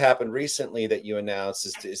things that's happened recently that you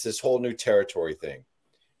announced is this whole new territory thing,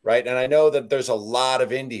 right? And I know that there's a lot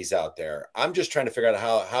of indies out there. I'm just trying to figure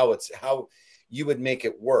out how you would make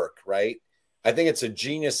it work, right? I think it's a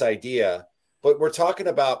genius idea, but we're talking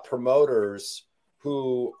about promoters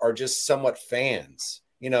who are just somewhat fans.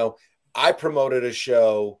 I promoted a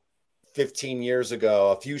show 15 years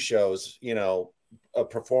ago, a few shows,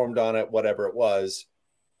 performed on it, whatever it was,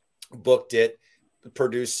 booked it,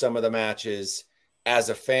 produced some of the matches as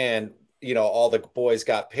a fan, all the boys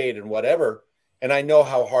got paid and whatever. And I know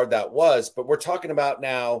how hard that was, but we're talking about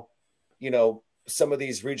now, some of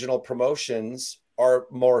these regional promotions are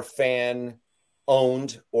more fan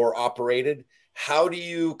owned or operated. How do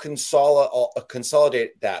you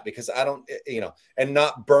consolidate that? Because I don't, and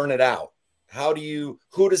not burn it out.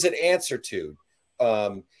 Who does it answer to?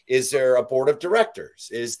 Is there a board of directors?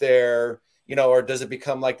 Is there, or does it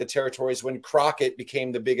become like the territories when Crockett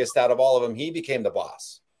became the biggest out of all of them? He became the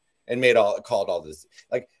boss and called all this.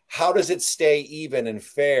 Like, how does it stay even and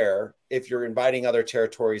fair if you're inviting other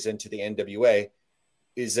territories into the NWA?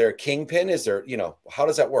 Is there a kingpin? Is there, how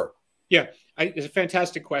does that work? Yeah, it's a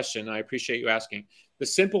fantastic question. I appreciate you asking. The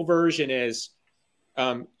simple version is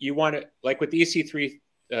you want to, like with the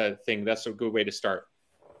EC3 thing, that's a good way to start.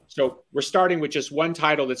 So we're starting with just one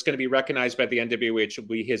title that's going to be recognized by the NWA, which will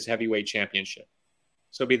be his heavyweight championship.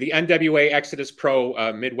 So it'll be the NWA Exodus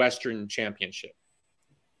Pro Midwestern Championship.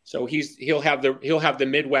 So he'll have the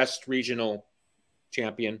Midwest regional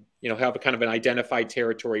champion. He'll have a kind of an identified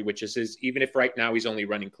territory, which is his, even if right now he's only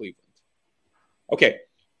running Cleveland. Okay.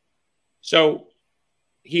 So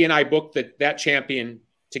he and I booked that champion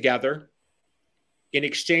together in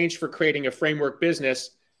exchange for creating a framework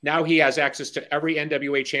business. Now he has access to every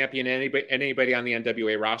NWA champion and anybody on the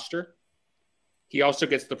NWA roster. He also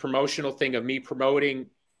gets the promotional thing of me promoting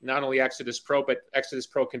not only Exodus Pro, but Exodus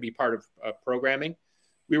Pro can be part of programming.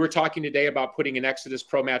 We were talking today about putting an Exodus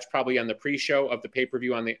Pro match probably on the pre-show of the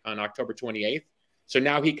pay-per-view on October 28th. So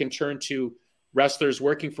now he can turn to wrestlers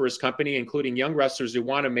working for his company, including young wrestlers who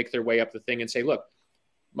want to make their way up the thing and say, look,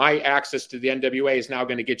 my access to the NWA is now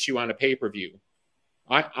going to get you on a pay-per-view.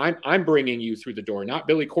 I'm bringing you through the door, not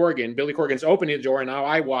Billy Corgan. Billy Corgan's opening the door, and now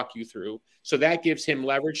I walk you through. So that gives him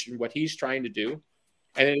leverage in what he's trying to do.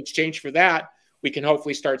 And in exchange for that, we can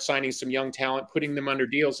hopefully start signing some young talent, putting them under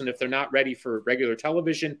deals. And if they're not ready for regular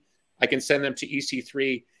television, I can send them to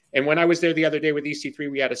EC3. And when I was there the other day with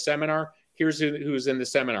EC3, we had a seminar. Here's who's in the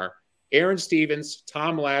seminar: Aaron Stevens,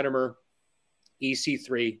 Tom Latimer,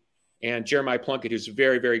 EC3, and Jeremiah Plunkett, who's a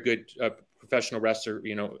very, very good professional wrestler,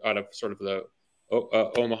 out of sort of the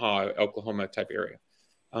Omaha, Oklahoma type area.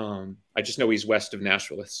 I just know he's west of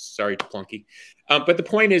Nashville. Sorry, Plunky. But the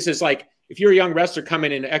point is like, if you're a young wrestler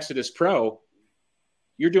coming into Exodus Pro,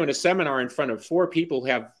 you're doing a seminar in front of 4 people who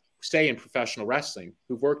have say in professional wrestling,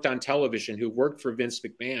 who've worked on television, who've worked for Vince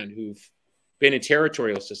McMahon, who've been in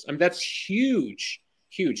territorial systems. I mean, that's huge,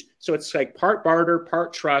 huge. So it's like part barter,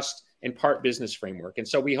 part trust, and part business framework. And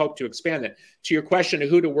so we hope to expand that. To your question of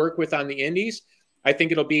who to work with on the indies, I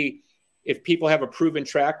think it'll be if people have a proven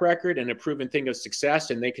track record and a proven thing of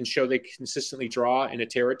success and they can show they consistently draw in a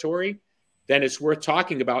territory, then it's worth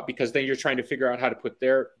talking about, because then you're trying to figure out how to put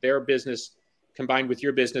their business combined with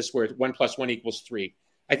your business where 1 + 1 = 3.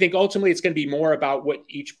 I think ultimately it's going to be more about what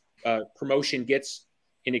each promotion gets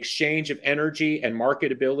in exchange of energy and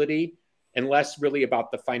marketability, and less really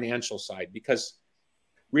about the financial side. Because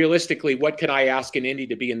realistically, what can I ask an indie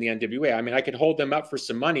to be in the NWA? I mean, I could hold them up for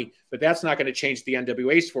some money, but that's not going to change the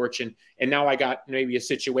NWA's fortune. And now I got maybe a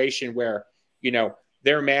situation where,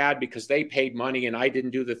 they're mad because they paid money and I didn't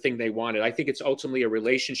do the thing they wanted. I think it's ultimately a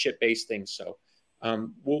relationship-based thing. So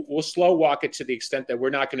we'll slow walk it to the extent that we're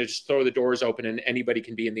not going to just throw the doors open and anybody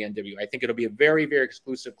can be in the NWA. I think it'll be a very, very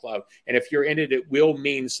exclusive club. And if you're in it, it will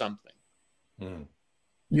mean something. Mm.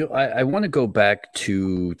 I want to go back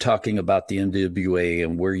to talking about the NWA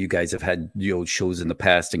and where you guys have had, shows in the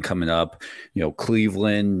past and coming up,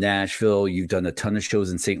 Cleveland, Nashville. You've done a ton of shows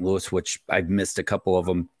in St. Louis, which I've missed a couple of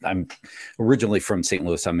them. I'm originally from St.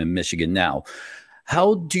 Louis. I'm in Michigan now.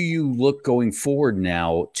 How do you look going forward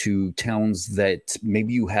now to towns that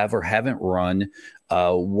maybe you have or haven't run?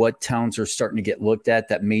 What towns are starting to get looked at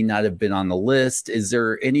that may not have been on the list? Is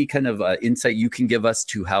there any kind of insight you can give us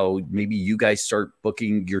to how maybe you guys start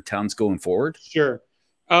booking your towns going forward? Sure.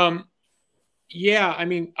 Yeah, I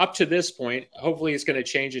mean, up to this point, hopefully it's going to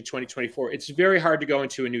change in 2024. It's very hard to go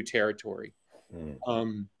into a new territory.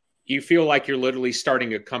 You feel like you're literally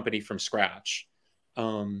starting a company from scratch.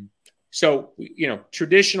 So,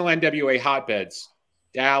 traditional NWA hotbeds,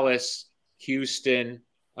 Dallas, Houston.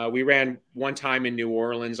 We ran one time in New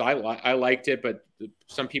Orleans. I liked it, but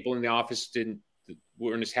some people in the office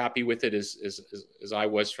weren't as happy with it as I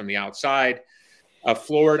was from the outside.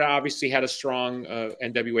 Florida obviously had a strong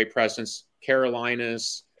NWA presence.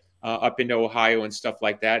 Carolinas, up into Ohio and stuff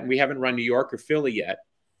like that. And we haven't run New York or Philly yet.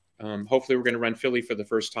 Hopefully we're going to run Philly for the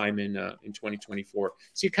first time in 2024.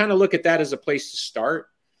 So you kind of look at that as a place to start.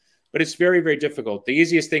 But it's very, very difficult. The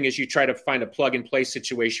easiest thing is you try to find a plug-and-play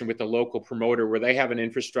situation with a local promoter where they have an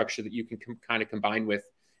infrastructure that you can kind of combine with.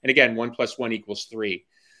 And again, 1 + 1 = 3.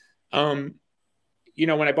 When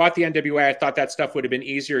I bought the NWA, I thought that stuff would have been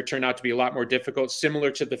easier. It turned out to be a lot more difficult, similar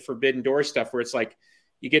to the Forbidden Door stuff, where it's like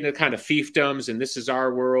you get into kind of fiefdoms and this is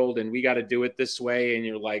our world and we got to do it this way. And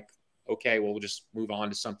you're like, okay, well, we'll just move on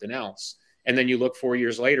to something else. And then you look 4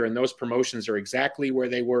 years later and those promotions are exactly where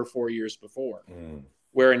they were 4 years before.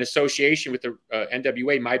 Where an association with the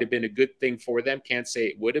NWA might have been a good thing for them. Can't say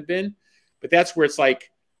it would have been, but that's where it's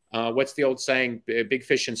like, what's the old saying? Big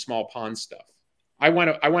fish in small pond stuff. I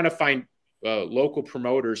want to find local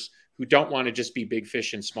promoters who don't want to just be big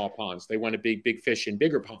fish in small ponds. They want to be big fish in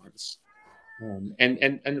bigger ponds.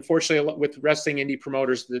 And unfortunately, with wrestling indie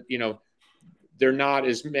promoters, that they're not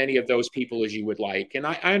as many of those people as you would like. And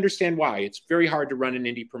I understand why. It's very hard to run an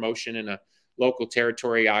indie promotion in a local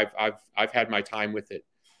territory. I've had my time with it.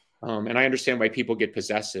 And I understand why people get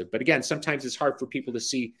possessive. But again, sometimes it's hard for people to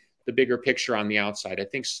see the bigger picture on the outside. I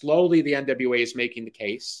think slowly the NWA is making the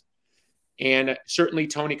case. And certainly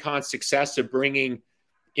Tony Khan's success of bringing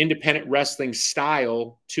independent wrestling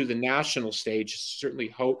style to the national stage certainly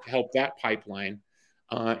helped that pipeline.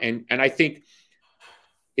 And I think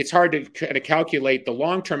it's hard to kind of calculate the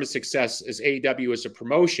long-term success as AEW as a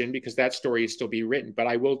promotion because that story is still being written. But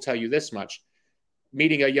I will tell you this much.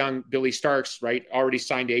 Meeting a young Billy Starks, right, already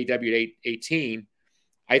signed to AEW at 18,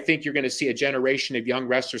 I think you're going to see a generation of young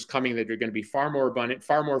wrestlers coming that are going to be far more abundant,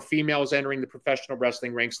 far more females entering the professional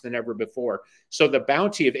wrestling ranks than ever before. So the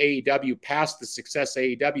bounty of AEW past the success of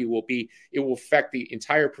AEW will be, it will affect the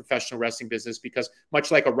entire professional wrestling business because much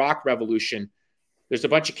like a rock revolution, there's a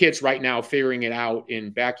bunch of kids right now figuring it out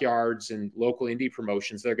in backyards and local indie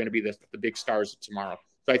promotions. They're going to be the big stars of tomorrow.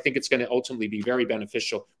 So I think it's going to ultimately be very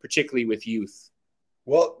beneficial, particularly with youth.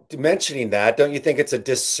 Well, mentioning that, don't you think it's a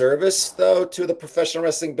disservice, though, to the professional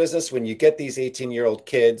wrestling business when you get these 18-year-old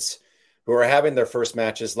kids who are having their first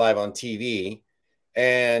matches live on TV?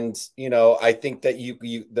 And, you know, I think that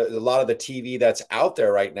a lot of the TV that's out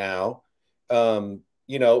there right now,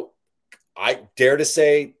 you know, I dare to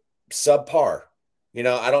say subpar. You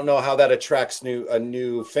know, I don't know how that attracts a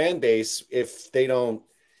new fan base if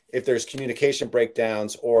there's communication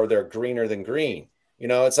breakdowns or they're greener than green. You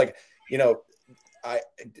know, it's like, you know,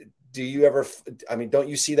 don't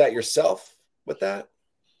you see that yourself with that?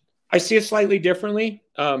 I see it slightly differently.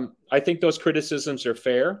 I think those criticisms are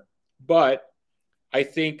fair, but I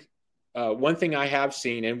think one thing I have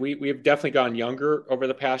seen, and we've definitely gone younger over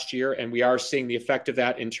the past year, and we are seeing the effect of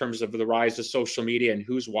that in terms of the rise of social media and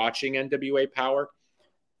who's watching NWA Power.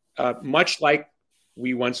 Much like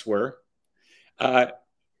we once were,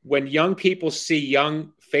 when young people see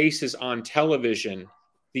young faces on television,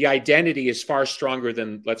 the identity is far stronger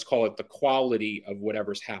than, let's call it, the quality of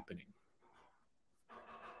whatever's happening.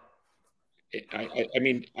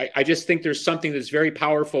 I just think there's something that's very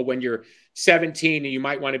powerful when you're 17 and you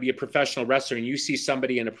might want to be a professional wrestler and you see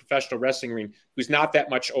somebody in a professional wrestling ring who's not that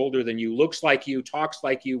much older than you, looks like you, talks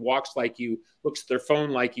like you, walks like you, looks at their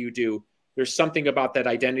phone like you do. There's something about that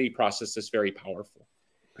identity process that's very powerful,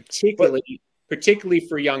 particularly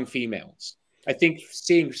for young females. I think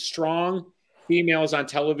seeing strong females on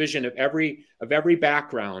television of every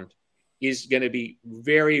background is going to be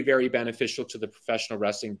very, very beneficial to the professional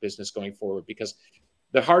wrestling business going forward, because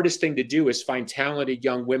the hardest thing to do is find talented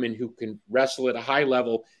young women who can wrestle at a high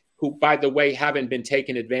level, who, by the way, haven't been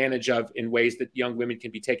taken advantage of in ways that young women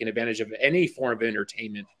can be taken advantage of any form of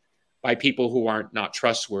entertainment by people who aren't not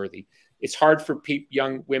trustworthy. It's hard for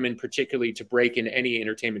young women, particularly, to break into any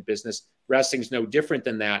entertainment business. Wrestling's no different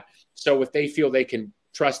than that. So if they feel they can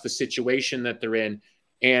trust the situation that they're in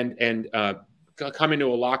and come into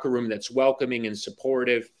a locker room that's welcoming and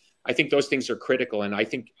supportive, I think those things are critical. And I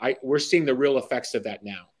think we're seeing the real effects of that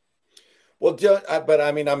now. Well, but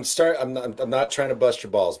I mean, I'm not trying to bust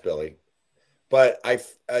your balls, Billy, but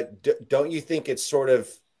don't you think it's sort of,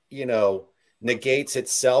 you know, negates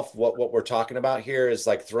itself? What we're talking about here is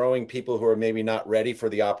like throwing people who are maybe not ready for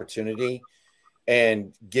the opportunity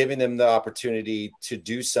and giving them the opportunity to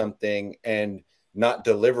do something and not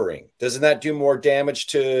delivering. Doesn't that do more damage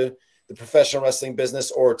to the professional wrestling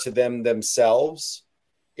business or to them themselves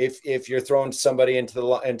if you're throwing somebody into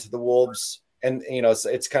the wolves? And, you know,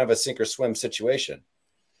 it's kind of a sink or swim situation.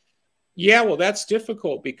 Yeah, well, that's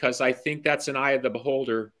difficult because I think that's an eye of the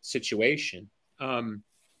beholder situation.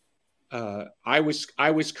 I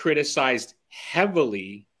was criticized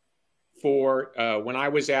heavily for when I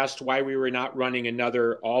was asked why we were not running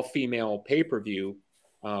another all-female pay-per-view,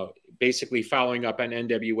 basically following up on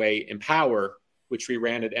NWA Empower, which we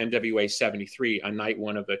ran at NWA 73 on night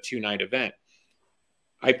one of a 2-night event.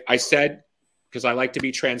 I said, because I like to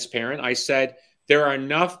be transparent, I said there are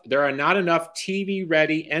not enough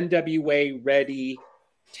TV-ready, NWA-ready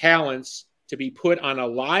talents to be put on a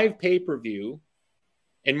live pay-per-view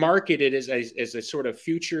and marketed as a sort of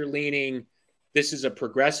future-leaning, this is a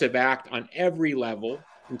progressive act on every level,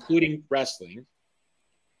 including wrestling.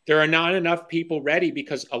 There are not enough people ready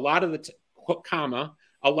because a lot of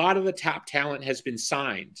the top talent has been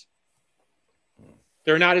signed.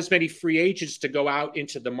 There are not as many free agents to go out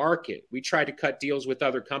into the market. We tried to cut deals with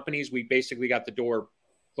other companies. We basically got the door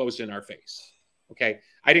closed in our face. Okay.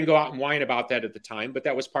 I didn't go out and whine about that at the time, but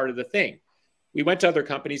that was part of the thing. We went to other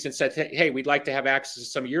companies and said, hey, we'd like to have access to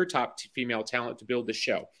some of your top female talent to build the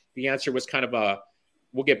show. The answer was kind of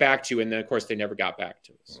we'll get back to you. And then, of course, they never got back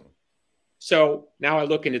to us. So now I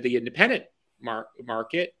look into the independent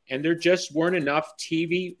market, and there just weren't enough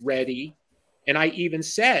TV ready. And I even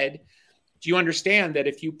said, do you understand that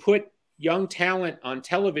if you put young talent on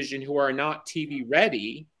television who are not TV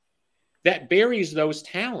ready, that buries those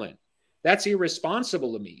talent? That's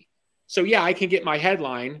irresponsible of me. So yeah, I can get my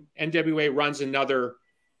headline, NWA runs another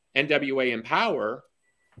NWA Empower,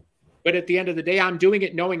 but at the end of the day, I'm doing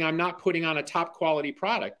it knowing I'm not putting on a top quality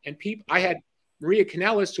product. And I had Maria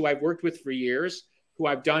Kanellis, who I've worked with for years, who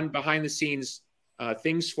I've done behind the scenes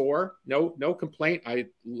things for. No complaint. I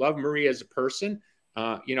love Marie as a person.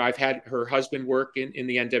 I've had her husband work in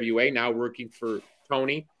the NWA, now working for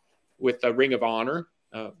Tony with the Ring of Honor,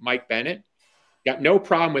 Mike Bennett. Got no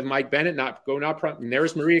problem with Mike Bennett, not problem. And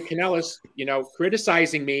there's Maria Kanellis,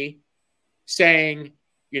 criticizing me, saying,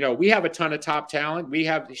 we have a ton of top talent.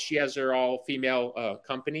 She has her all-female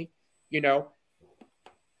company.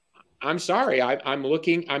 I'm sorry. I'm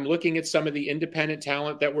looking at some of the independent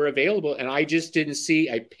talent that were available, and I just didn't see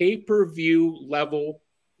a pay-per-view level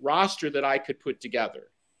roster that I could put together.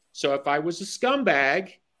 So if I was a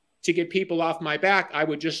scumbag to get people off my back, I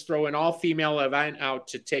would just throw an all-female event out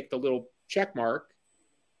to take the little check mark.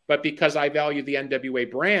 But because I value the NWA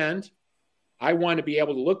brand, I want to be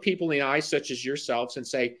able to look people in the eye, such as yourselves, and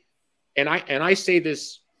say, and I say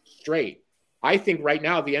this straight, I think right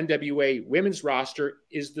now the NWA women's roster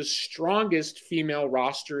is the strongest female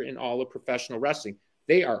roster in all of professional wrestling.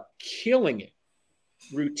 They are killing it.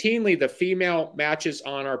 Routinely, the female matches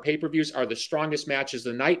on our pay-per-views are the strongest matches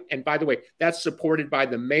of the night. And by the way, that's supported by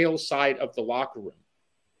the male side of the locker room.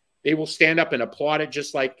 They will stand up and applaud it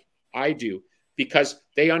just like I do, because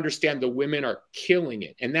they understand the women are killing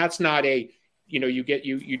it. And that's not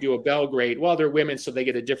you do a Belgrade. Well, they're women, so they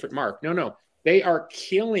get a different mark. No, they are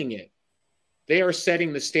killing it. They are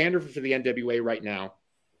setting the standard for the NWA right now.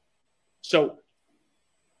 So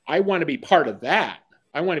I want to be part of that.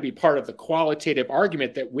 I want to be part of the qualitative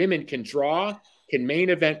argument that women can draw, can main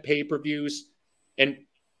event pay-per-views. And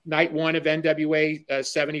night one of NWA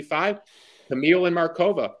 75, Camille and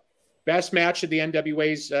Markova, best match of the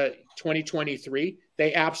NWA's 2023.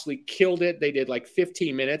 They absolutely killed it. They did like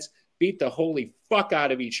 15 minutes, beat the holy fuck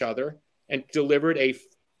out of each other, and delivered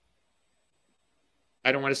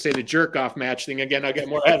I don't want to say the jerk-off match thing again. I'll get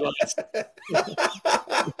more headlines.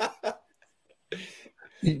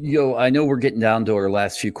 I know we're getting down to our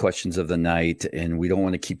last few questions of the night, and we don't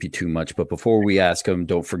want to keep you too much. But before we ask them,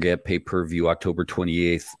 don't forget pay-per-view October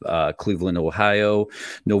 28th, Cleveland, Ohio.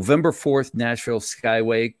 November 4th, Nashville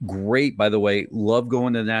Skyway. Great, by the way. Love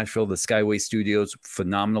going to Nashville. The Skyway Studios,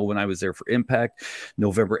 phenomenal when I was there for Impact.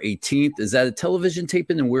 November 18th. Is that a television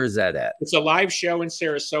taping, and where is that at? It's a live show in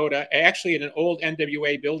Sarasota, actually in an old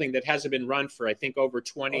NWA building that hasn't been run for, I think, over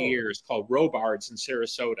 20 years, called Robards in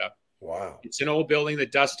Sarasota. Wow. It's an old building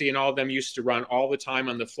that Dusty and all of them used to run all the time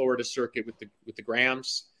on the Florida circuit with the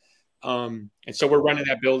Grams. And so we're running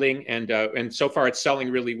that building, and so far it's selling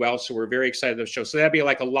really well. So we're very excited about the show. So that'd be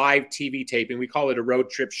like a live TV taping. We call it a road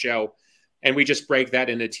trip show, and we just break that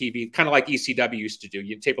into TV, kind of like ECW used to do.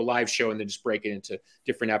 You tape a live show and then just break it into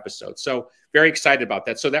different episodes. So very excited about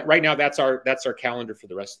that. So that right now that's our calendar for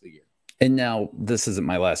the rest of the year. And now, this isn't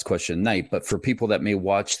my last question tonight, but for people that may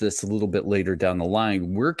watch this a little bit later down the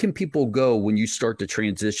line, where can people go when you start to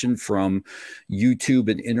transition from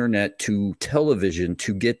YouTube and internet to television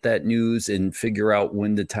to get that news and figure out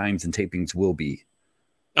when the times and tapings will be?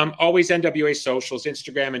 Always NWA socials,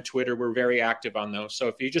 Instagram and Twitter. We're very active on those. So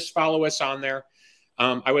if you just follow us on there,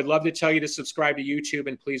 I would love to tell you to subscribe to YouTube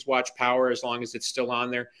and please watch Power as long as it's still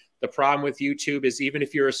on there. The problem with YouTube is even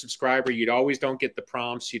if you're a subscriber, you always don't get the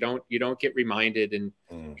prompts. You don't get reminded, and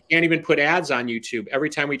you can't even put ads on YouTube.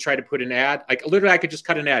 Every time we try to put an ad, like literally I could just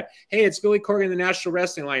cut an ad. Hey, it's Billy Corgan, the National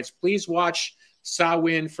Wrestling Alliance. Please watch Sa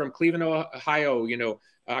Win from Cleveland, Ohio,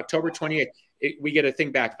 October 28th. We get a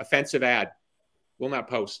thing back, offensive ad. Will not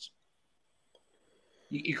post.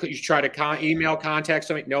 You try to email contact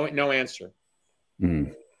something, no answer.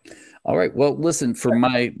 All right. Well, listen, for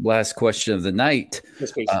my last question of the night,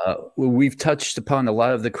 we've touched upon a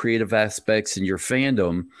lot of the creative aspects in your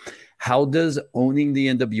fandom. How does owning the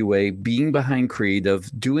NWA, being behind creative,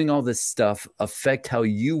 doing all this stuff affect how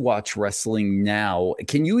you watch wrestling now?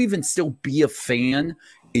 Can you even still be a fan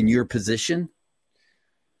in your position?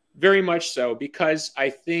 Very much so, because I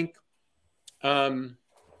think the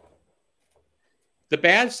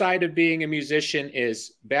bad side of being a musician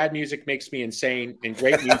is bad music makes me insane and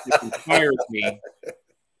great music inspires me.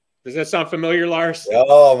 Does that sound familiar, Lars?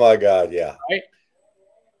 Oh, my God, yeah. Right?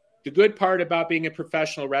 The good part about being in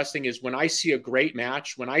professional wrestling is when I see a great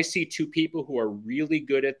match, when I see two people who are really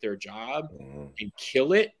good at their job and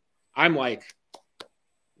kill it, I'm like,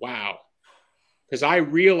 wow. Because I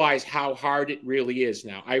realize how hard it really is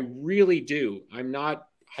now. I really do. I'm not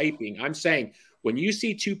hyping. I'm saying when you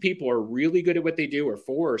see two people are really good at what they do, or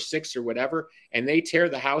 4 or 6 or whatever, and they tear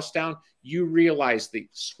the house down, you realize the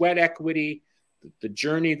sweat equity, the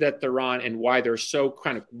journey that they're on, and why they're so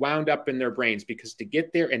kind of wound up in their brains, because to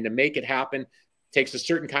get there and to make it happen takes a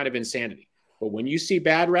certain kind of insanity. But when you see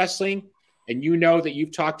bad wrestling and you know that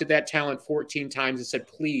you've talked to that talent 14 times and said,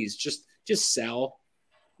 please just sell,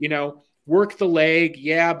 work the leg.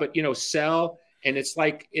 Yeah. But, sell. And it's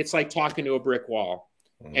like talking to a brick wall.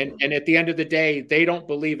 And at the end of the day, they don't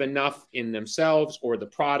believe enough in themselves or the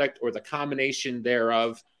product or the combination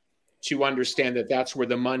thereof to understand that that's where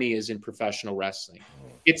the money is in professional wrestling.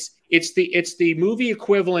 It's the movie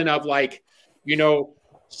equivalent of like,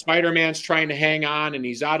 Spider-Man's trying to hang on and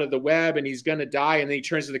he's out of the web and he's going to die. And then he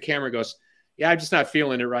turns to the camera and goes, yeah, I'm just not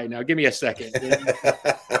feeling it right now. Give me a second.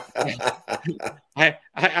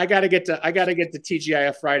 I got to get to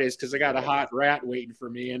TGIF Fridays because I got a hot rat waiting for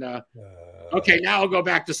me. And okay, now I'll go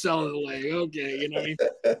back to selling the leg. Okay, what I mean?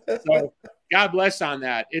 So God bless on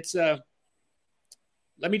that. It's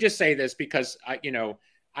let me just say this because I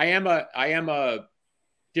am a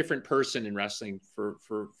different person in wrestling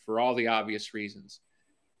for all the obvious reasons.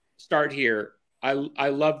 Start here. I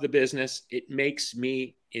love the business. It makes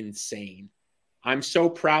me insane. I'm so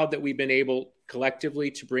proud that we've been able collectively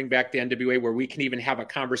to bring back the NWA where we can even have a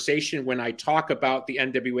conversation when I talk about the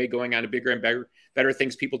NWA going on to bigger and better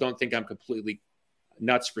things. People don't think I'm completely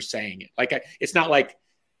nuts for saying it. Like it's not like,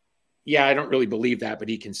 yeah, I don't really believe that, but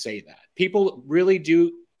he can say that. People really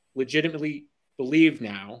do legitimately believe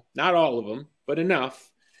now, not all of them, but enough.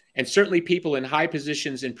 And certainly people in high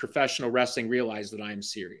positions in professional wrestling realize that I'm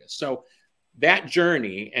serious. So that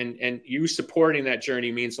journey and you supporting that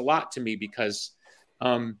journey means a lot to me because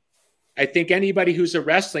I think anybody who's a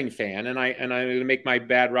wrestling fan, and I'm going to make my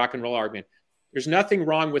bad rock and roll argument, there's nothing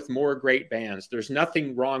wrong with more great bands. There's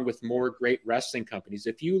nothing wrong with more great wrestling companies.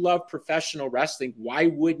 If you love professional wrestling, why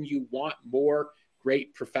wouldn't you want more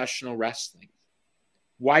great professional wrestling?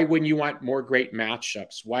 Why wouldn't you want more great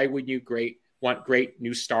matchups? Why wouldn't you want great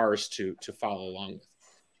new stars to follow along with?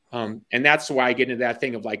 And that's why I get into that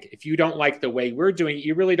thing of like, if you don't like the way we're doing it,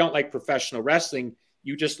 you really don't like professional wrestling.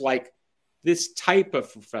 You just like this type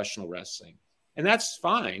of professional wrestling. And that's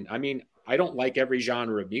fine. I mean, I don't like every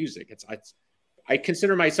genre of music. I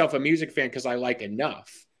consider myself a music fan because I like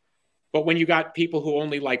enough. But when you got people who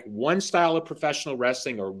only like one style of professional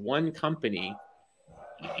wrestling or one company,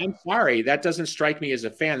 I'm sorry, that doesn't strike me as a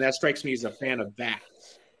fan. That strikes me as a fan of that.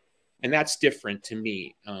 And that's different to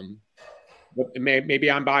me. But maybe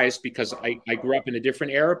I'm biased because I grew up in a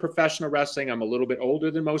different era of professional wrestling. I'm a little bit older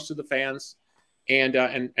than most of the fans. And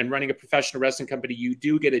running a professional wrestling company, you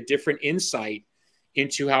do get a different insight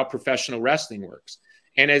into how professional wrestling works.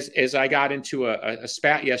 And as I got into a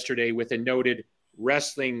spat yesterday with a noted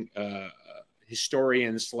wrestling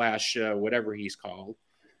historian / whatever he's called,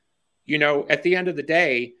 at the end of the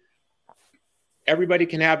day, everybody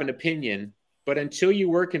can have an opinion. But until you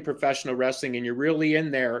work in professional wrestling and you're really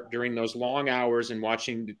in there during those long hours and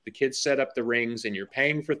watching the kids set up the rings and you're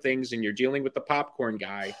paying for things and you're dealing with the popcorn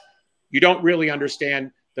guy, you don't really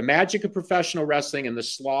understand the magic of professional wrestling and the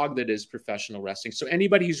slog that is professional wrestling. So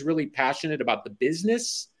anybody who's really passionate about the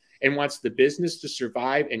business and wants the business to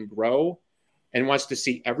survive and grow and wants to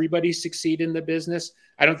see everybody succeed in the business,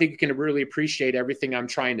 I don't think you can really appreciate everything I'm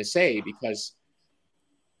trying to say, because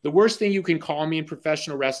the worst thing you can call me in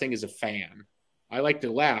professional wrestling is a fan. I like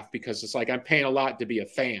to laugh because it's like I'm paying a lot to be a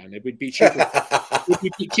fan. It would be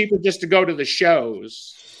cheaper, just to go to the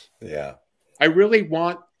shows. Yeah. I really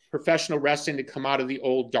want professional wrestling to come out of the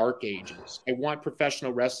old dark ages. I want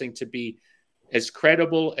professional wrestling to be as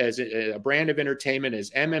credible as a brand of entertainment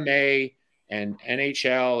as MMA and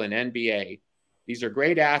NHL and NBA. These are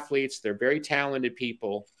great athletes. They're very talented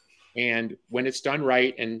people. And when it's done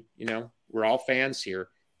right, and, we're all fans here,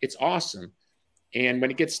 it's awesome. And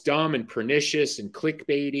when it gets dumb and pernicious and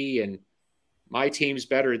clickbaity and my team's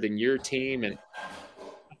better than your team, and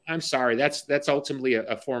I'm sorry, that's ultimately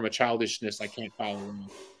a form of childishness I can't follow.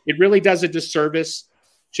 It really does a disservice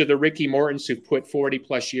to the Ricky Mortons who put 40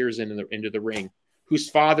 plus years into the ring, whose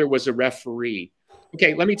father was a referee.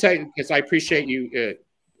 Okay, let me tell you, because I appreciate you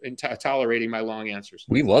tolerating my long answers.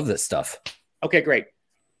 We love this stuff. Okay, great.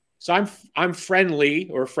 So I'm friendly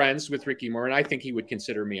or friends with Ricky Morton. I think he would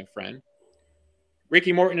consider me a friend.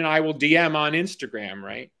 Ricky Morton and I will DM on Instagram,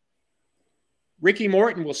 right? Ricky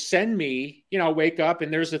Morton will send me, wake up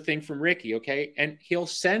and there's a thing from Ricky, okay? And he'll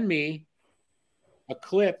send me a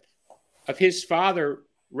clip of his father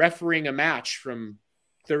refereeing a match from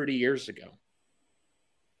 30 years ago.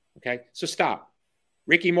 Okay, so stop.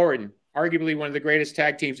 Ricky Morton, arguably one of the greatest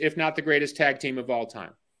tag teams, if not the greatest tag team of all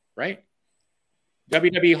time, right?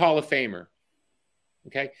 WWE Hall of Famer.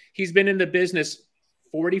 Okay, he's been in the business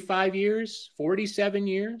 45 years, 47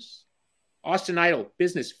 years. Austin Idol,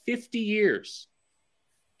 business 50 years.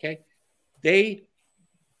 Okay, they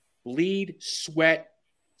bleed, sweat,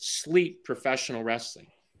 sleep professional wrestling.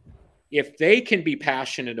 If they can be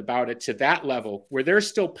passionate about it to that level where they're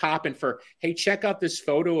still popping for, hey, check out this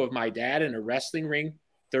photo of my dad in a wrestling ring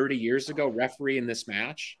 30 years ago refereeing this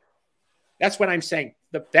match. That's what I'm saying.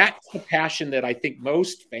 That's the passion that I think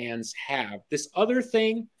most fans have. This other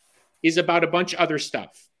thing is about a bunch of other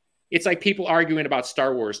stuff. It's like people arguing about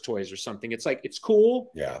Star Wars toys or something. It's like, it's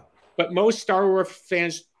cool. Yeah. But most Star Wars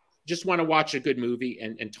fans just want to watch a good movie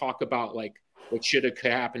and talk about like what should have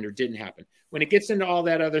happened or didn't happen. When it gets into all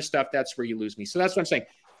that other stuff, that's where you lose me. So that's what I'm saying.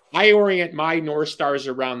 I orient my North Stars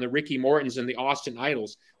around the Ricky Mortons and the Austin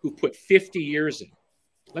Idols who put 50 years in.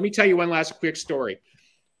 Let me tell you one last quick story.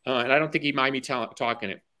 And I don't think he mind me talking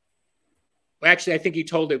it. Well, actually, I think he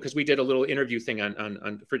told it because we did a little interview thing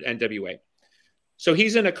for NWA. So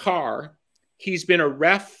he's in a car. He's been a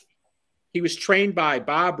ref. He was trained by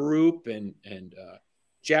Bob Roop and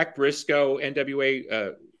Jack Briscoe,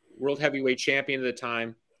 NWA World Heavyweight Champion at the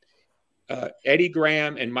time. Eddie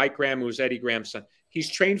Graham and Mike Graham, who was Eddie Graham's son. He's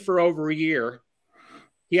trained for over a year.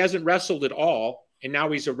 He hasn't wrestled at all, and now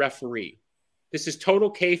he's a referee. This is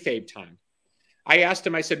total kayfabe time. I asked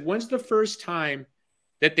him, I said, when's the first time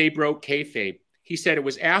that they broke kayfabe? He said it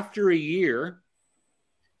was after a year.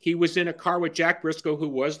 He was in a car with Jack Briscoe, who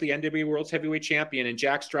was the NWA World Heavyweight Champion, and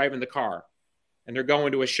Jack's driving the car. And they're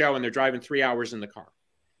going to a show, and they're driving 3 hours in the car.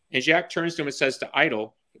 And Jack turns to him and says to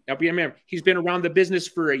Idol, now remember, he's been around the business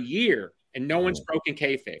for a year, and no one's broken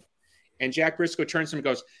kayfabe. And Jack Briscoe turns to him and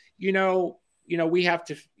goes, we have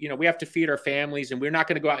to feed our families, and we're not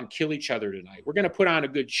going to go out and kill each other tonight. We're going to put on a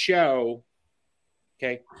good show.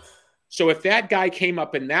 Okay. So if that guy came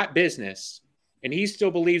up in that business and he still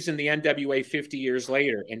believes in the NWA 50 years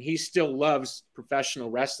later, and he still loves professional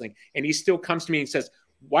wrestling, and he still comes to me and says,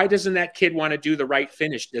 why doesn't that kid want to do the right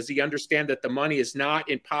finish? Does he understand that the money is not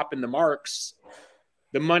in popping the marks?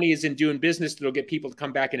 The money is in doing business that'll get people to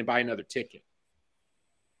come back in and buy another ticket.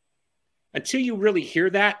 Until you really hear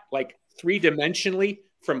that, like three-dimensionally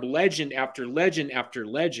from legend after legend after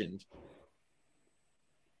legend,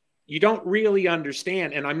 you don't really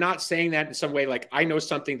understand. And I'm not saying that in some way like I know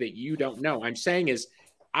something that you don't know. I'm saying is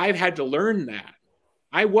I've had to learn that.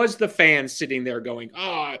 I was the fan sitting there going,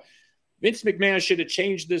 Vince McMahon should have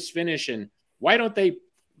changed this finish. And why don't they,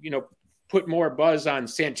 put more buzz on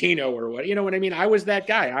Santino or what? You know what I mean? I was that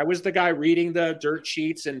guy. I was the guy reading the dirt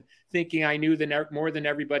sheets and thinking I knew more than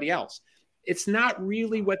everybody else. It's not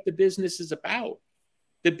really what the business is about.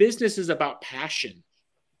 The business is about passion.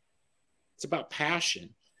 It's about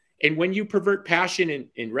passion. And when you pervert passion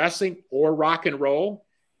in wrestling or rock and roll,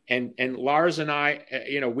 and Lars and I,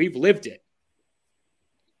 we've lived it.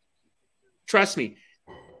 Trust me.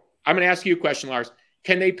 I'm going to ask you a question, Lars.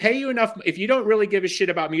 Can they pay you enough? If you don't really give a shit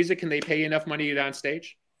about music, can they pay you enough money to get on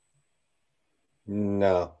stage?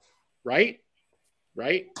 No. Right?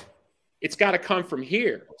 It's got to come from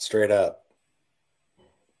here. Straight up.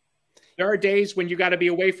 There are days when you got to be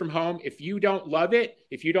away from home. If you don't love it,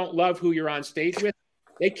 if you don't love who you're on stage with,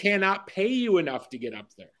 they cannot pay you enough to get up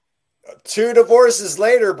there. 2 divorces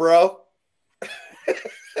later, bro.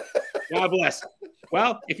 God bless.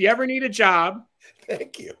 Well, if you ever need a job,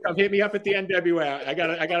 thank you. Come hit me up at the NWA. I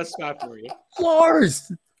got a spot for you.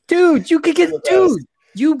 Lars, dude, you got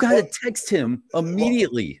to text him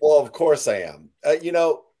immediately. Well, of course I am.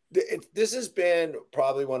 This has been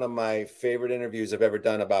probably one of my favorite interviews I've ever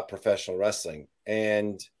done about professional wrestling.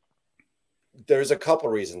 And there's a couple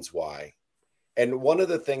reasons why. And one of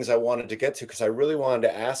the things I wanted to get to, because I really wanted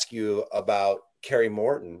to ask you about Kerry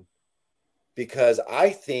Morton, because I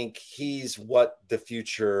think he's what the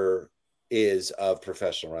future is of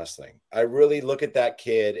professional wrestling. I really look at that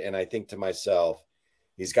kid and I think to myself,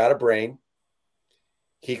 he's got a brain.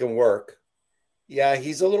 He can work. Yeah,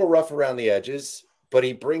 he's a little rough around the edges, but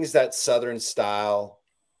he brings that Southern style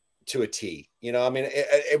to a T.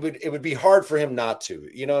 It would be hard for him not to.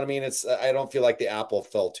 You know what I mean? I don't feel like the apple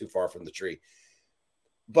fell too far from the tree.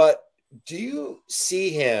 But do you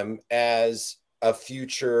see him as a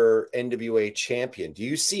future NWA champion? Do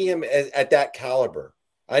you see him at that caliber?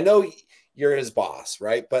 I know you're his boss,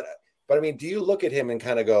 right? But I mean, do you look at him and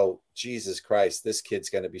kind of go, Jesus Christ, this kid's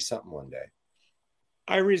going to be something one day?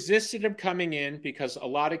 I resisted him coming in because a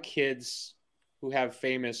lot of kids who have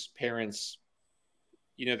famous parents,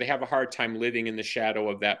 they have a hard time living in the shadow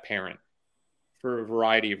of that parent for a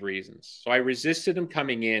variety of reasons. So I resisted him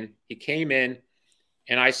coming in. He came in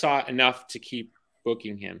and I saw enough to keep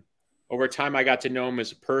booking him. Over time, I got to know him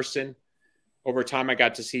as a person. Over time, I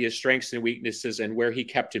got to see his strengths and weaknesses and where he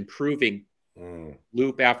kept improving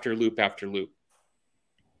loop after loop after loop.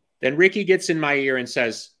 Then Ricky gets in my ear and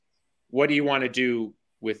says, what do you want to do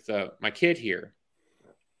with my kid here?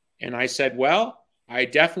 And I said, well, I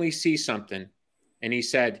definitely see something. And he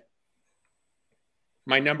said,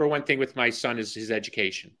 my number one thing with my son is his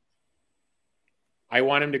education. I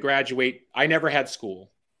want him to graduate. I never had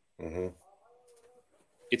school. Mm-hmm.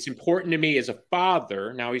 It's important to me as a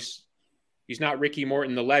father. Now he's not Ricky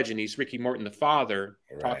Morton, the legend. He's Ricky Morton, the father,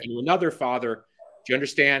 Right. talking to another father. Do you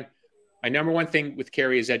understand? My number one thing with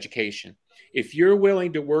Kerry is education. If you're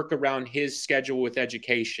willing to work around his schedule with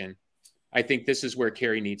education, I think this is where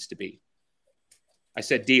Kerry needs to be. I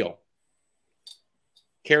said, deal.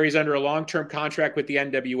 Kerry's under a long-term contract with the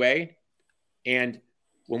NWA. And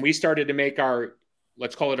when we started to make our,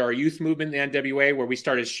 let's call it our youth movement in the NWA, where we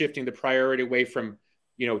started shifting the priority away from,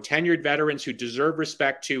 tenured veterans who deserve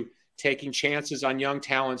respect to taking chances on young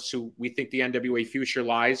talents who we think the NWA future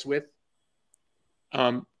lies with,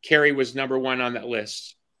 Kerry was number one on that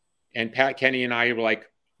list. And Pat Kenny and I were like,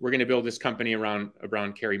 we're going to build this company around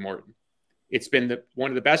Kerry Morton. It's been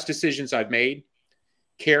one of the best decisions I've made.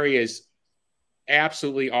 Kerry is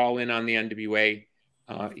absolutely all in on the NWA.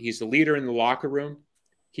 He's the leader in the locker room.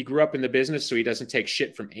 He grew up in the business, so he doesn't take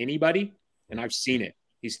shit from anybody. And I've seen it.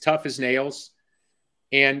 He's tough as nails.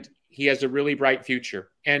 And he has a really bright future.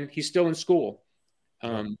 And he's still in school.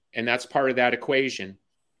 And that's part of that equation.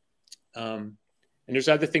 And there's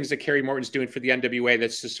other things that Kerry Morton's doing for the NWA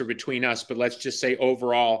that's just sort of between us. But let's just say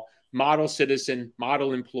overall, model citizen,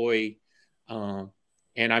 model employee.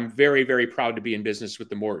 And I'm very, very proud to be in business with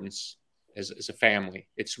the Mortons as a family.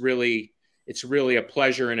 It's really a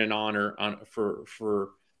pleasure and an honor for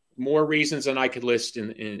more reasons than I could list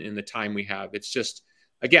in the time we have. It's just,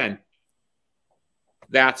 again,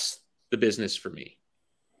 that's the business for me.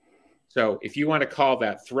 So if you want to call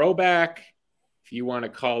that throwback, if you want to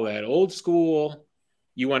call that old school,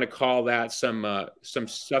 you want to call that some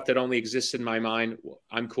stuff that only exists in my mind,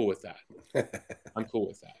 I'm cool with that. I'm cool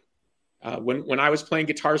with that. When I was playing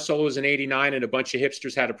guitar solos in '89 and a bunch of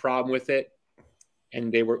hipsters had a problem with it,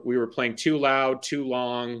 and we were playing too loud, too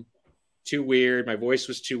long, too weird. My voice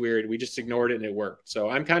was too weird. We just ignored it and it worked. So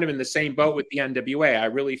I'm kind of in the same boat with the NWA. I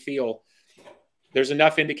really feel there's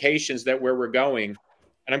enough indications that where we're going.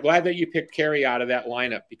 And I'm glad that you picked Kerry out of that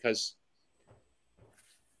lineup, because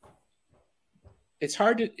it's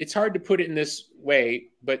hard to put it in this way,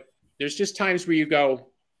 but there's just times where you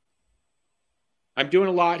go, I'm doing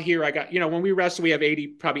a lot here. I got, when we wrestle, we have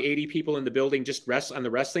probably 80 people in the building, just on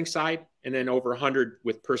the wrestling side, and then over 100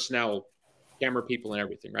 with personnel, camera people and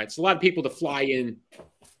everything, right? It's a lot of people to fly in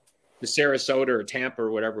to Sarasota or Tampa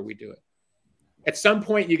or whatever we do it. At some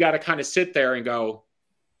point, you got to kind of sit there and go,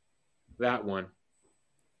 that one.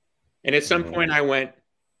 And at some point, I went,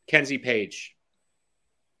 Kenzie Page.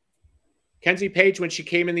 Kenzie Page, when she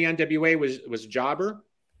came in the NWA, was a jobber.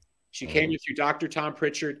 She came in through Dr. Tom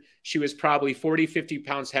Pritchard. She was probably 40, 50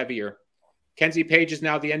 pounds heavier. Kenzie Page is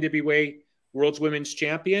now the NWA World's Women's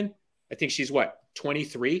Champion. I think she's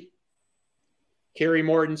 23? Kerry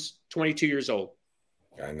Morton's 22 years old.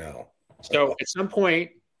 I know. So at some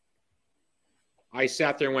point, I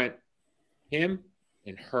sat there and went, him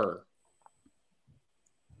and her.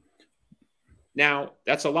 Now,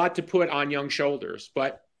 that's a lot to put on young shoulders,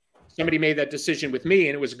 but somebody made that decision with me,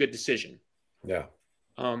 and it was a good decision. Yeah.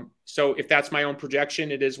 So if that's my own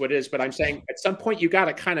projection, it is what it is. But I'm saying at some point, you got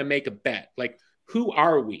to kind of make a bet. Like, who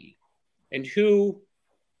are we? And who,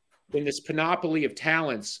 in this panoply of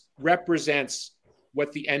talents, represents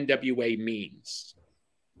what the NWA means?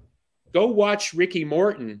 Go watch Ricky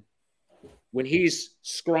Morton when he's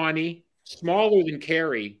scrawny, smaller than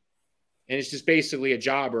Kerry, and it's just basically a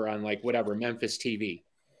jobber on Memphis TV.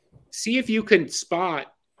 See if you can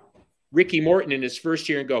spot Ricky Morton in his first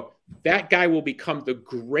year and go, that guy will become the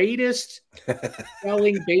greatest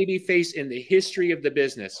selling babyface in the history of the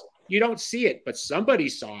business. You don't see it, but somebody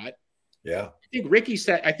saw it. Yeah. I think Ricky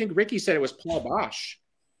said it was Paul Bosch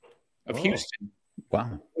of Houston.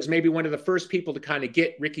 Wow. Was maybe one of the first people to kind of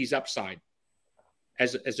get Ricky's upside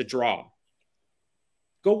as a draw.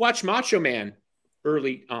 Go watch Macho Man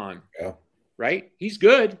early on. Yeah. Right? He's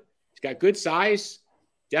good. He's got good size.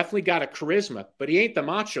 Definitely got a charisma, but he ain't the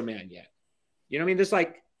Macho Man yet. You know what I mean? There's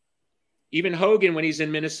even Hogan when he's in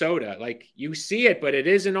Minnesota, you see it, but it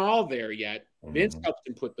isn't all there yet. Vince helped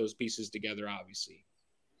him put those pieces together, obviously.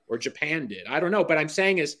 Or Japan did. I don't know. But I'm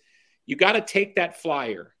saying is you got to take that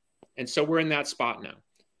flyer. And so we're in that spot now.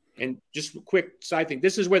 And just a quick side thing.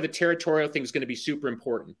 This is where the territorial thing is going to be super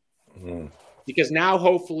important. Because now,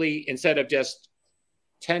 hopefully, instead of just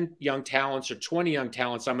 10 young talents or 20 young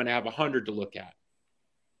talents, I'm going to have 100 to look at.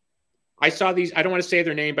 I saw these. I don't want to say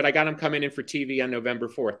their name, but I got them coming in for TV on November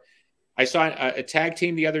 4th. I saw a tag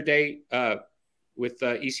team the other day with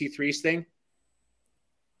EC3's thing.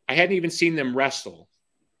 I hadn't even seen them wrestle.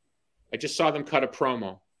 I just saw them cut a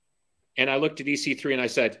promo. And I looked at EC3 and I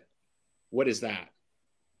said, what is that?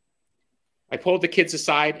 I pulled the kids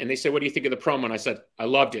aside and they said, what do you think of the promo? And I said, I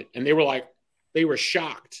loved it. And they were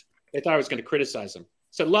shocked. They thought I was going to criticize them.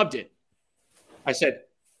 So loved it. I said,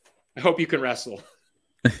 I hope you can wrestle.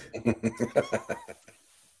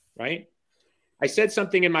 Right? I said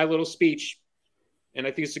something in my little speech, and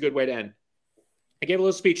I think it's a good way to end. I gave a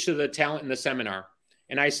little speech to the talent in the seminar,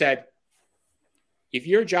 and I said, if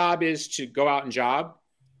your job is to go out and job,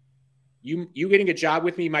 you getting a job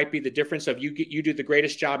with me might be the difference of you do the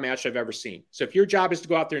greatest job match I've ever seen. So if your job is to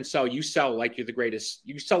go out there and sell, you sell like you're the greatest.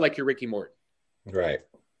 You sell like you're Ricky Morton. Right.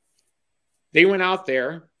 They went out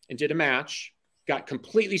there and did a match, got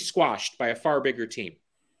completely squashed by a far bigger team.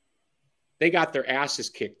 They got their asses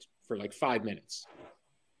kicked for like 5 minutes.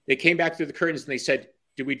 They came back through the curtains and they said,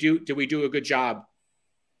 did we do a good job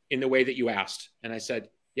in the way that you asked? And I said,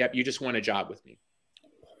 yep, you just won a job with me.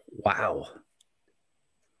 Wow.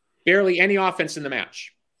 Barely any offense in the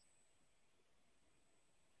match.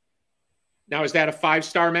 Now, is that a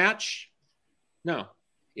 5-star match? No.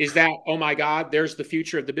 Is that, oh my God, there's the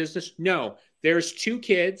future of the business? No. There's 2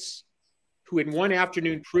 kids who in one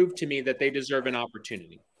afternoon proved to me that they deserve an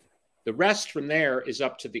opportunity. The rest from there is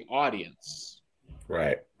up to the audience.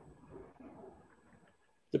 Right.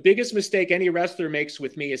 The biggest mistake any wrestler makes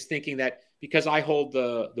with me is thinking that because I hold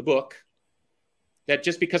the book, that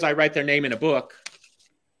just because I write their name in a book,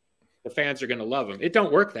 the fans are going to love them. It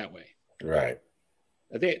don't work that way. Right.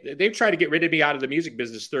 They've tried to get rid of me out of the music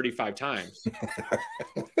business 35 times.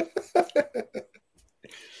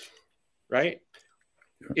 Right?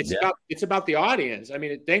 It's about the audience. I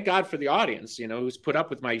mean, thank God for the audience, who's put up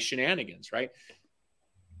with my shenanigans, right?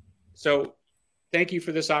 So thank you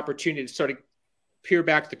for this opportunity to sort of peer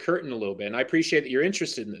back the curtain a little bit. And I appreciate that you're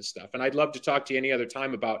interested in this stuff. And I'd love to talk to you any other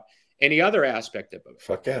time about any other aspect of it.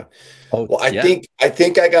 Fuck yeah. Oh, well, I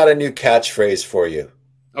think I got a new catchphrase for you.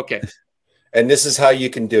 Okay. And this is how you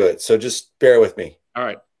can do it. So just bear with me. All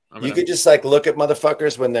right. You could just like look at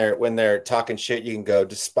motherfuckers when they're talking shit. You can go,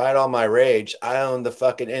 despite all my rage, I own the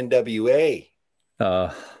fucking NWA.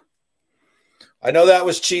 I know that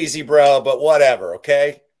was cheesy, bro, but whatever.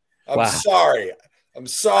 Okay. I'm sorry.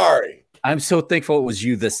 I'm so thankful it was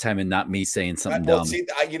you this time and not me saying something dumb. See,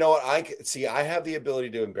 you know what? I have the ability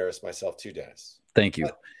to embarrass myself too, Dennis. Thank you.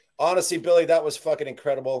 But honestly, Billy, that was fucking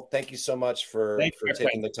incredible. Thank you so much for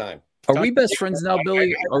taking the time. Are we best friends now,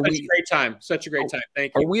 Billy? Such a great time.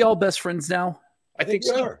 Thank you. Are we all best friends now? I think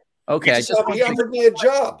we are. Okay. He offered me a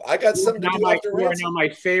job. I got something to do after You are now my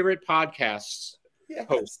favorite podcast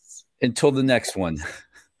hosts. Until the next one.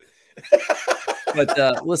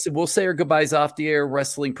 But listen, we'll say our goodbyes off the air.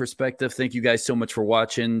 Wrestling Perspective. Thank you guys so much for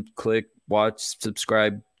watching. Click, watch,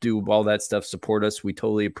 subscribe, do all that stuff. Support us. We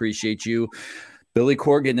totally appreciate you. Billy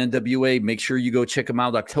Corgan, NWA. Make sure you go check them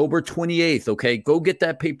out. October 28th. Okay, go get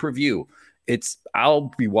that pay-per-view.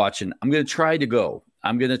 I'll be watching. I'm gonna try to go.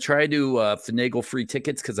 I'm gonna try to finagle free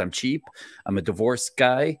tickets because I'm cheap. I'm a divorced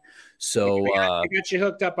guy, so I got you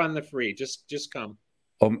hooked up on the free. Just come.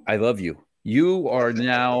 I love you. You are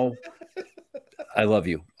now. I love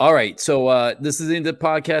you. All right. So this is the end of the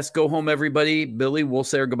podcast. Go home, everybody. Billy, we'll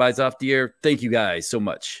say our goodbyes off the air. Thank you guys so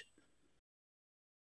much.